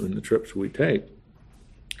day on the trips we take.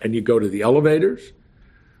 And you go to the elevators,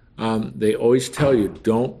 they always tell you,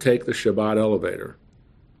 don't take the Shabbat elevator.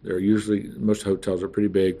 They're usually, most hotels are pretty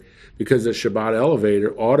big, because the Shabbat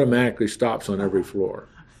elevator automatically stops on every floor.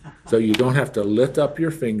 So you don't have to lift up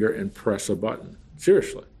your finger and press a button.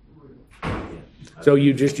 Seriously. So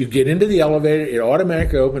you get into the elevator, it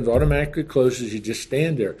automatically opens, automatically closes, you just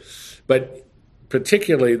stand there. But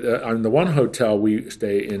particularly on the one hotel we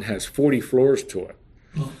stay in has 40 floors to it.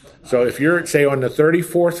 So if you're, say, on the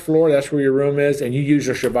 34th floor, that's where your room is, and you use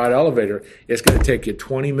your Shabbat elevator, it's going to take you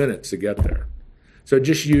 20 minutes to get there. So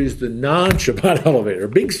just use the non-Shabbat elevator.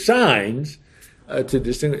 Big signs to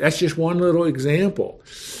distinguish. That's just one little example.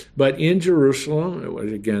 But in Jerusalem,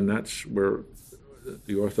 again, that's where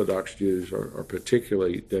the Orthodox Jews are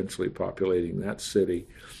particularly densely populating that city,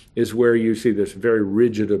 is where you see this very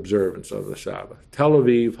rigid observance of the Sabbath. Tel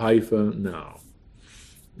Aviv, Haifa, no.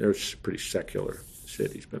 They're pretty secular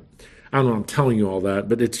cities. But I don't know, I'm telling you all that,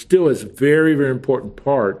 but it still is a very, very important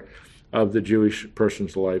part of the Jewish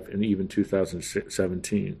person's life in even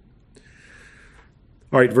 2017.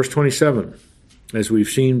 All right, verse 27. As we've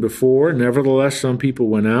seen before, nevertheless, some people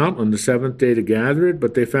went out on the seventh day to gather it,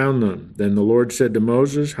 but they found none. Then the Lord said to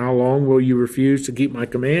Moses, how long will you refuse to keep my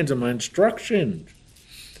commands and my instructions?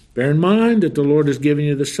 Bear in mind that the Lord has given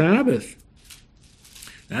you the Sabbath.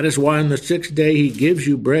 That is why on the sixth day he gives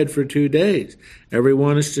you bread for 2 days.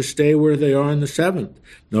 Everyone is to stay where they are on the seventh.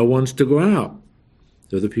 No one's to go out.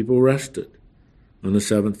 So the people rested on the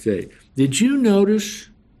seventh day. Did you notice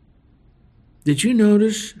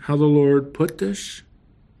how the Lord put this?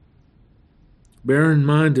 Bear in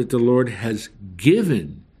mind that the Lord has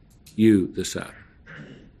given you the Sabbath.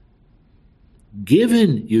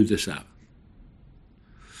 Given you the Sabbath.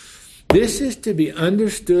 This is to be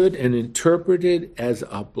understood and interpreted as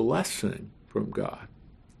a blessing from God.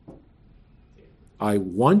 I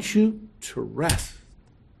want you to rest.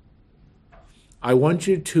 I want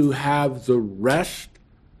you to have the rest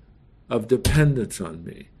of dependence on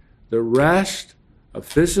me, the rest of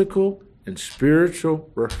physical and spiritual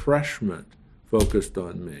refreshment focused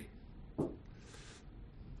on me.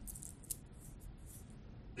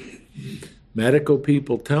 Medical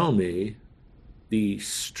people tell me the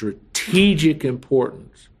strategic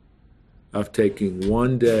importance of taking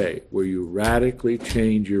 1 day where you radically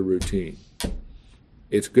change your routine.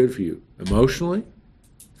 It's good for you emotionally,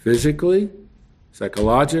 physically,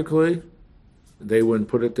 psychologically. They wouldn't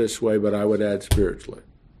put it this way, but I would add spiritually.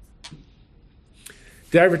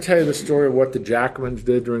 Did I ever tell you the story of what the Jacobins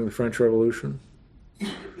did during the French Revolution?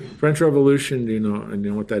 French Revolution, you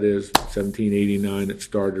know what that is? 1789, it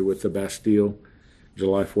started with the Bastille,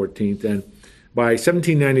 July 14th. And by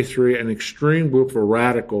 1793, an extreme group of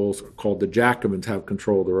radicals called the Jacobins have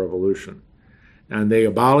control of the revolution. And they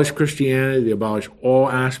abolished Christianity, they abolished all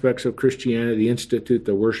aspects of Christianity, they institute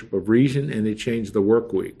the worship of reason, and they changed the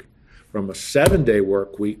work week from a 7-day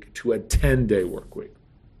work week to a 10-day work week.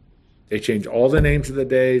 They changed all the names of the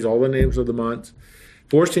days, all the names of the months,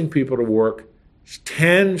 forcing people to work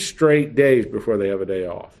 10 straight days before they have a day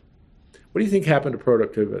off. What do you think happened to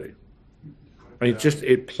productivity? I mean,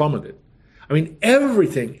 it plummeted. I mean,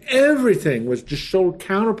 everything was just so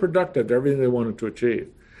counterproductive to everything they wanted to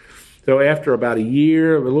achieve. So after about a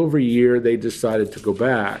little over a year, they decided to go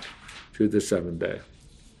back to the 7-day.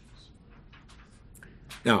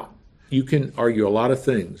 Now, you can argue a lot of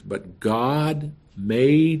things, but God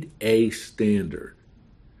made a standard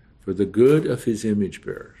for the good of his image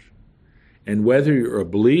bearers. And whether you're a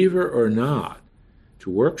believer or not, to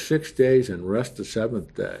work 6 days and rest the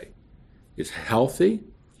 7th day is healthy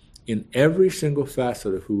in every single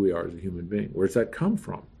facet of who we are as a human being. Where does that come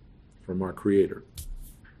from? From our Creator.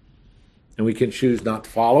 And we can choose not to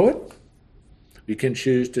follow it. We can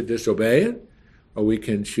choose to disobey it. Or we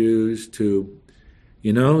can choose to,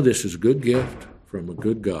 this is a good gift from a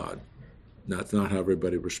good God. That's not how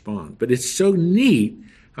everybody responds. But it's so neat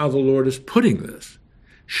how the Lord is putting this.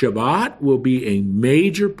 Shabbat will be a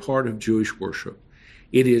major part of Jewish worship.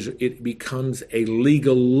 It becomes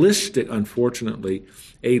unfortunately,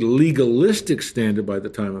 a legalistic standard by the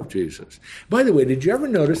time of Jesus. By the way, did you ever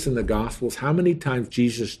notice in the Gospels how many times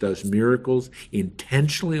Jesus does miracles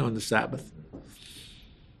intentionally on the Sabbath?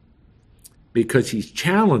 Because he's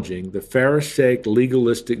challenging the Pharisaic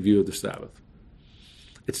legalistic view of the Sabbath.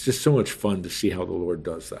 It's just so much fun to see how the Lord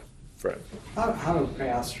does that. Fred. How do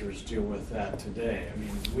pastors deal with that today? I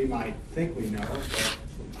mean, we might think we know,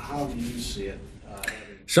 but how do you see it?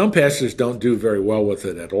 Some pastors don't do very well with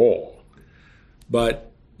it at all.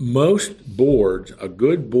 But most boards, a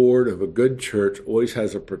good board of a good church always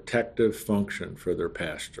has a protective function for their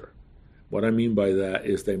pastor. What I mean by that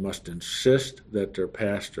is they must insist that their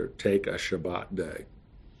pastor take a Shabbat day.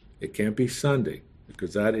 It can't be Sunday,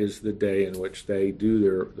 because that is the day in which they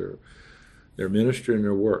do their ministry and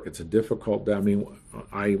their work. It's a difficult day. I mean,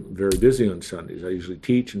 I'm very busy on Sundays. I usually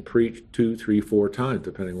teach and preach 2, 3, 4 times,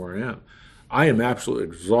 depending where I am. I am absolutely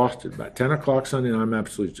exhausted. By 10 o'clock Sunday, I'm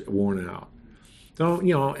absolutely worn out. So,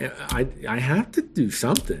 I have to do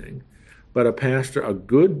something. But a pastor, a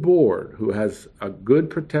good board who has a good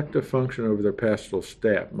protective function over their pastoral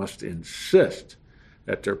staff must insist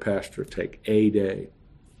that their pastor take a day.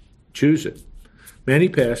 Choose it. Many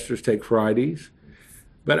pastors take Fridays,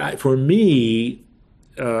 but for me,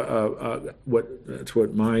 that's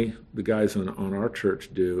what the guys on our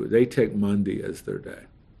church do. They take Monday as their day.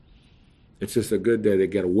 It's just a good day to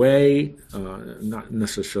get away, not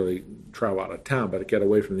necessarily travel out of town, but to get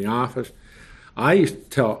away from the office. I used to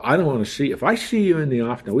tell, I don't want to see, if I see you in the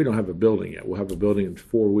office, now we don't have a building yet. We'll have a building in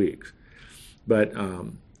 4 weeks. But, I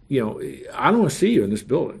don't want to see you in this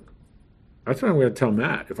building. That's what I'm going to tell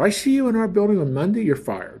Matt. If I see you in our building on Monday, you're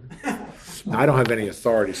fired. I don't have any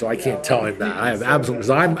authority, so I can't tell him that. I have absolutely, because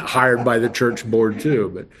I'm hired by the church board too.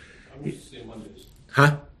 But, I'm used to seeing Mondays.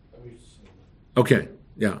 huh? I'm used to seeing Mondays. Okay,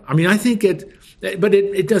 yeah. I mean, I think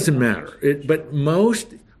it doesn't matter. But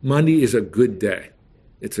most Monday is a good day.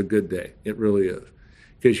 It's a good day. It really is.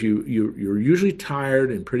 Because you're usually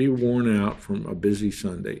tired and pretty worn out from a busy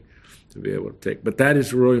Sunday to be able to take. But that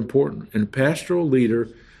is really important. And a pastoral leader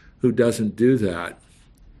who doesn't do that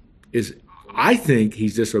I think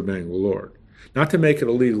he's disobeying the Lord. Not to make it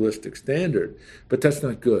a legalistic standard, but that's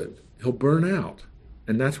not good. He'll burn out.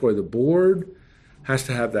 And that's why the board has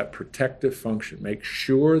to have that protective function. Make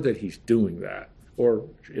sure that he's doing that. Or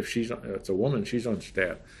if it's a woman, she's on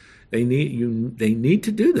staff. They need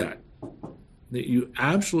to do that. You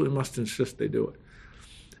absolutely must insist they do it.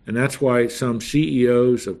 And that's why some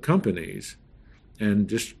CEOs of companies and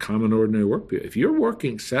just common ordinary work people, if you're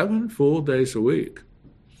working 7 full days a week,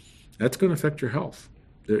 that's going to affect your health.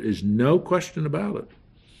 There is no question about it.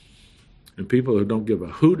 And people who don't give a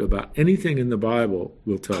hoot about anything in the Bible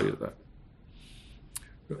will tell you that.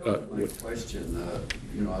 My question,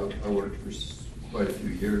 I worked for quite a few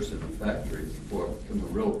years in a factory before I became a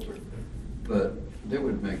realtor, but they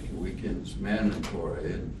would make the weekends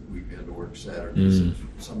mandatory, and we had to work Saturdays and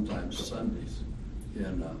sometimes Sundays.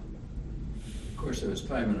 And of course, it was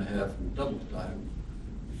time and a half and double time.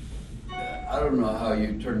 I don't know how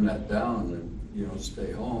you turn that down and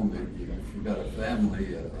stay home if you got a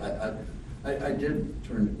family. I did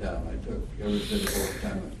turn it down. I took every bit of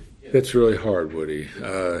overtime. That's really hard, Woody,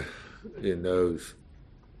 in those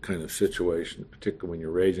kind of situations, particularly when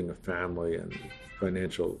you're raising a family and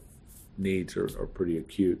financial needs are pretty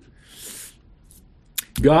acute.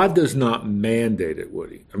 God does not mandate it,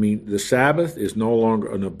 Woody. I mean, the Sabbath is no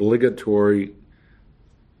longer an obligatory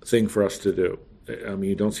thing for us to do. I mean,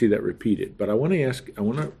 you don't see that repeated. But I want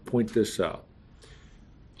to point this out.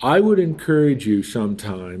 I would encourage you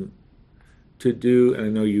sometime to do, and I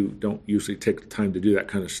know you don't usually take the time to do that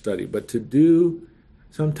kind of study, but to do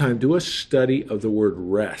a study of the word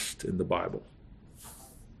rest in the Bible.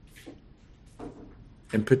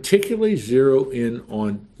 And particularly zero in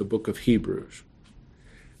on the book of Hebrews.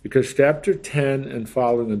 Because chapter 10 and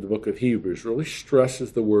following in the book of Hebrews really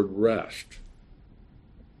stresses the word rest.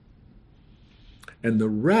 And the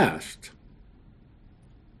rest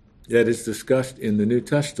that is discussed in the New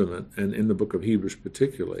Testament and in the book of Hebrews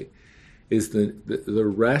particularly is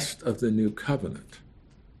the rest of the new covenant.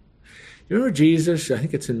 You remember Jesus, I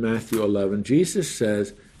think it's in Matthew 11, Jesus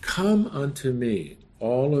says, "Come unto me,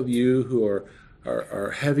 all of you who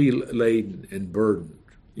are heavy laden and burdened.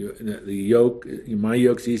 My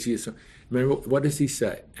yoke's easy." Remember, what does he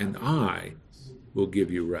say? "And I will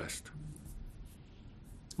give you rest."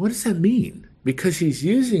 What does that mean? Because he's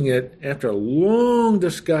using it after a long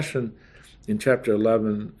discussion in chapter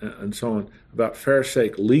 11 and so on about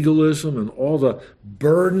Pharisaic legalism and all the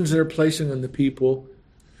burdens they're placing on the people.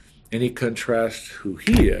 And he contrasts who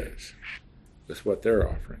he is with what they're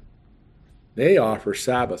offering. They offer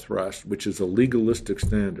Sabbath rest, which is a legalistic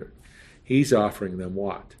standard. He's offering them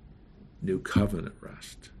what? New covenant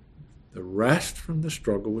rest. The rest from the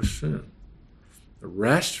struggle with sin. The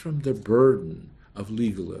rest from the burden of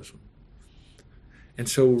legalism. And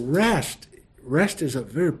so rest is a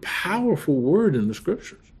very powerful word in the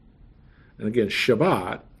scriptures. And again,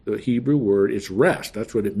 Shabbat, the Hebrew word, is rest.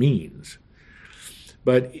 That's what it means.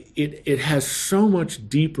 But it has so much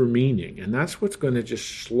deeper meaning, and that's what's going to just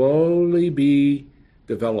slowly be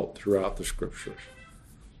developed throughout the scriptures.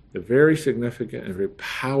 the very significant and very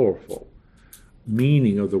powerful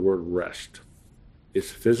meaning of the word rest.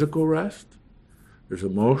 It's physical rest, there's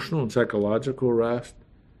emotional and psychological rest,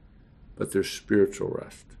 but there's spiritual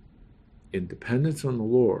rest. In dependence on the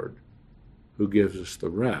Lord, who gives us the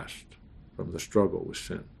rest from the struggle with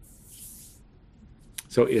sin.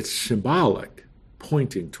 So it's symbolic,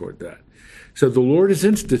 pointing toward that. So the Lord is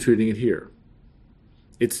instituting it here.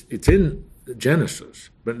 It's in Genesis,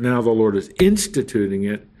 but now the Lord is instituting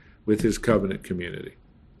it with his covenant community.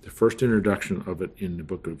 The first introduction of it in the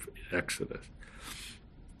book of Exodus.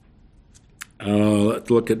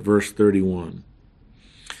 Let's look at verse 31.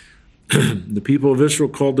 The people of Israel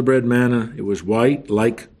called the bread manna. It was white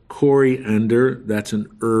like coriander, that's an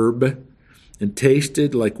herb, and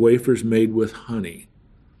tasted like wafers made with honey.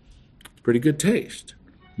 It's pretty good taste.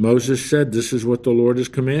 Moses said, this is what the Lord has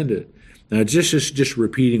commanded. Now, this is just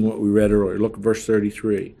repeating what we read earlier. Look at verse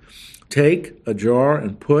 33. Take a jar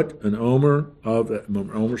and put an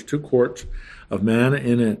omer's 2 quarts of manna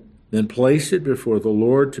in it. Then place it before the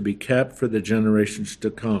Lord to be kept for the generations to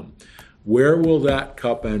come. Where will that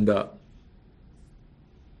cup end up?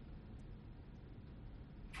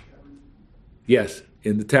 Yes,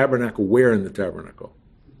 in the tabernacle. Where in the tabernacle?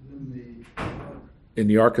 In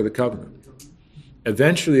the Ark of the Covenant.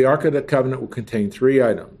 Eventually, the Ark of the Covenant will contain 3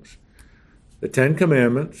 items. The 10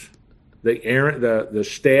 Commandments, the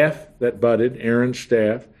staff that budded, Aaron's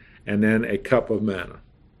staff, and then a cup of manna.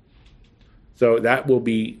 So that will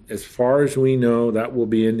be, as far as we know, that will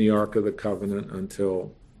be in the Ark of the Covenant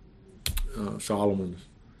until Solomon's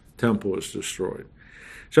temple is destroyed.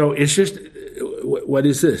 So it's just, what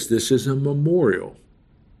is this? This is a memorial.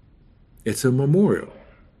 It's a memorial.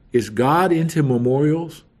 Is God into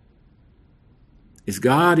memorials? Is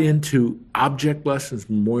God into object lessons,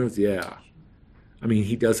 memorials? Yeah. I mean,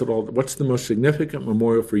 he does it all. What's the most significant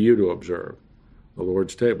memorial for you to observe? The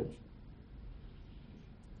Lord's table.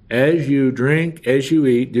 As you drink, as you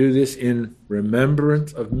eat, do this in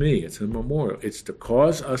remembrance of me. It's a memorial. It's to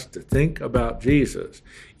cause us to think about Jesus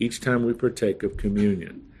each time we partake of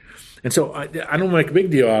communion. And so I don't make a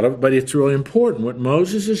big deal out of it, but it's really important. What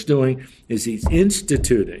Moses is doing is he's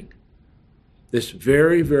instituting this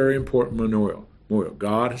very, very important memorial.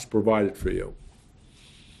 God has provided for you.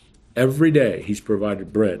 Every day he's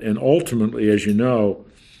provided bread. And ultimately, as you know,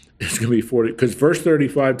 it's going to be 40, because verse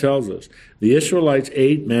 35 tells us, the Israelites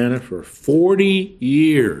ate manna for 40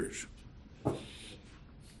 years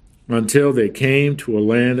until they came to a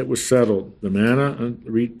land that was settled. The manna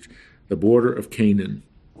reached the border of Canaan.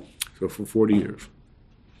 So for 40 years.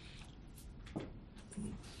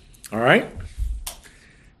 All right?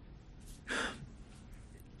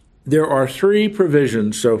 There are 3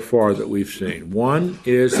 provisions so far that we've seen. One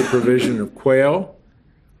is the provision of quail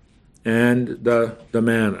and the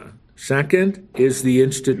manna. Second is the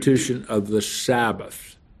institution of the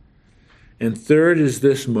Sabbath. And third is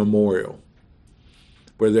this memorial,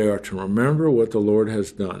 where they are to remember what the Lord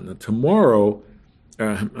has done. Now tomorrow,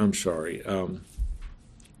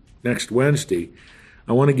 next Wednesday,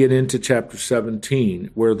 I want to get into chapter 17,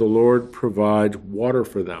 where the Lord provides water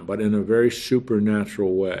for them, but in a very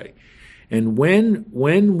supernatural way. And when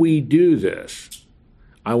we do this,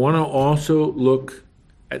 I want to also look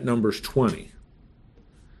at Numbers 20.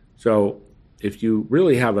 So if you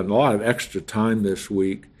really have a lot of extra time this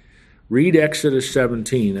week, read Exodus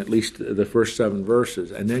 17, at least the first 7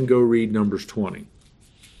 verses, and then go read Numbers 20.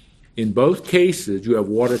 In both cases, you have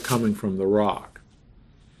water coming from the rock,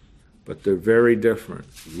 but they're very different.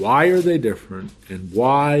 Why are they different, and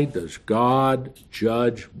why does God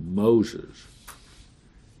judge Moses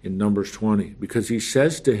in Numbers 20? Because he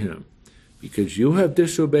says to him, because you have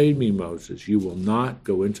disobeyed me, Moses, you will not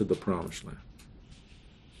go into the promised land.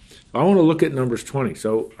 I want to look at Numbers 20.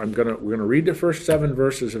 So we're going to read the first 7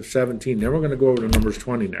 verses of 17. Then we're going to go over to Numbers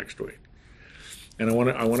 20 next week. And I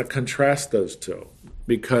want to contrast those two,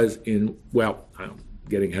 because I'm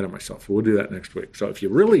getting ahead of myself. We'll do that next week. So if you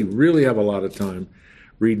really, really have a lot of time,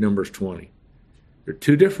 read Numbers 20. They're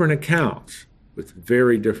 2 different accounts with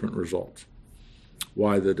very different results.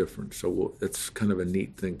 Why the difference? So it's kind of a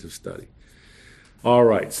neat thing to study. All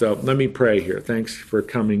right, so let me pray here. Thanks for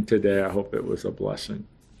coming today. I hope it was a blessing.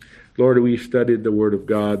 Lord, we studied the Word of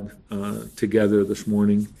God together this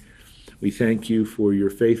morning. We thank you for your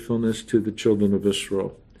faithfulness to the children of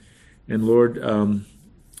Israel. And Lord,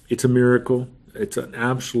 it's a miracle. It's an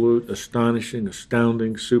absolute, astonishing,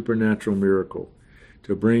 astounding, supernatural miracle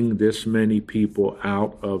to bring this many people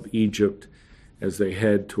out of Egypt as they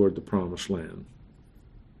head toward the promised land.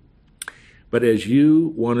 But as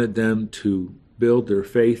you wanted them to build their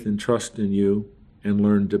faith and trust in you and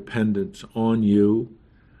learn dependence on you,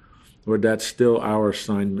 Lord, that's still our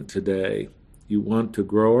assignment today. You want to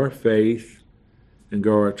grow our faith and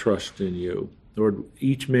grow our trust in you. Lord,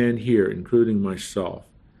 each man here, including myself,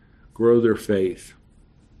 grow their faith.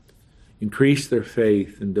 Increase their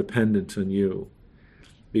faith and dependence on you.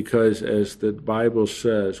 Because as the Bible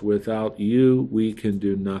says, without you we can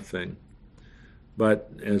do nothing. But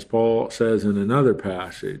as Paul says in another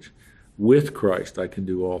passage, with Christ I can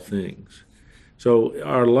do all things. So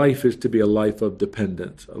our life is to be a life of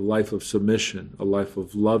dependence, a life of submission, a life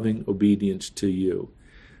of loving obedience to you.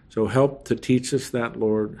 So help to teach us that,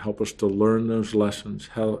 Lord. Help us to learn those lessons.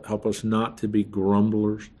 Help us not to be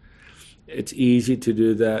grumblers. It's easy to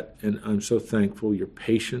do that, and I'm so thankful you're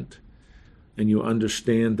patient and you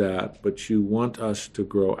understand that, but you want us to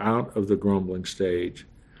grow out of the grumbling stage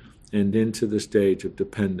and into the stage of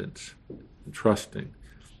dependence and trusting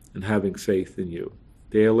and having faith in you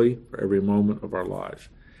daily for every moment of our lives.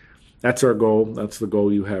 That's our goal. That's the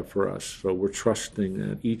goal you have for us. So we're trusting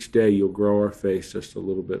that each day you'll grow our faith just a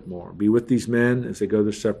little bit more. Be with these men as they go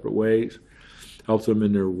their separate ways. Help them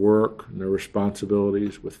in their work and their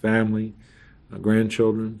responsibilities with family,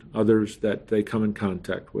 grandchildren, others that they come in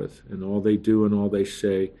contact with, and all they do and all they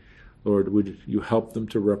say. Lord, would you help them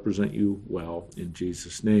to represent you well in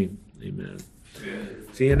Jesus' name? Amen.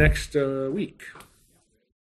 See you next week.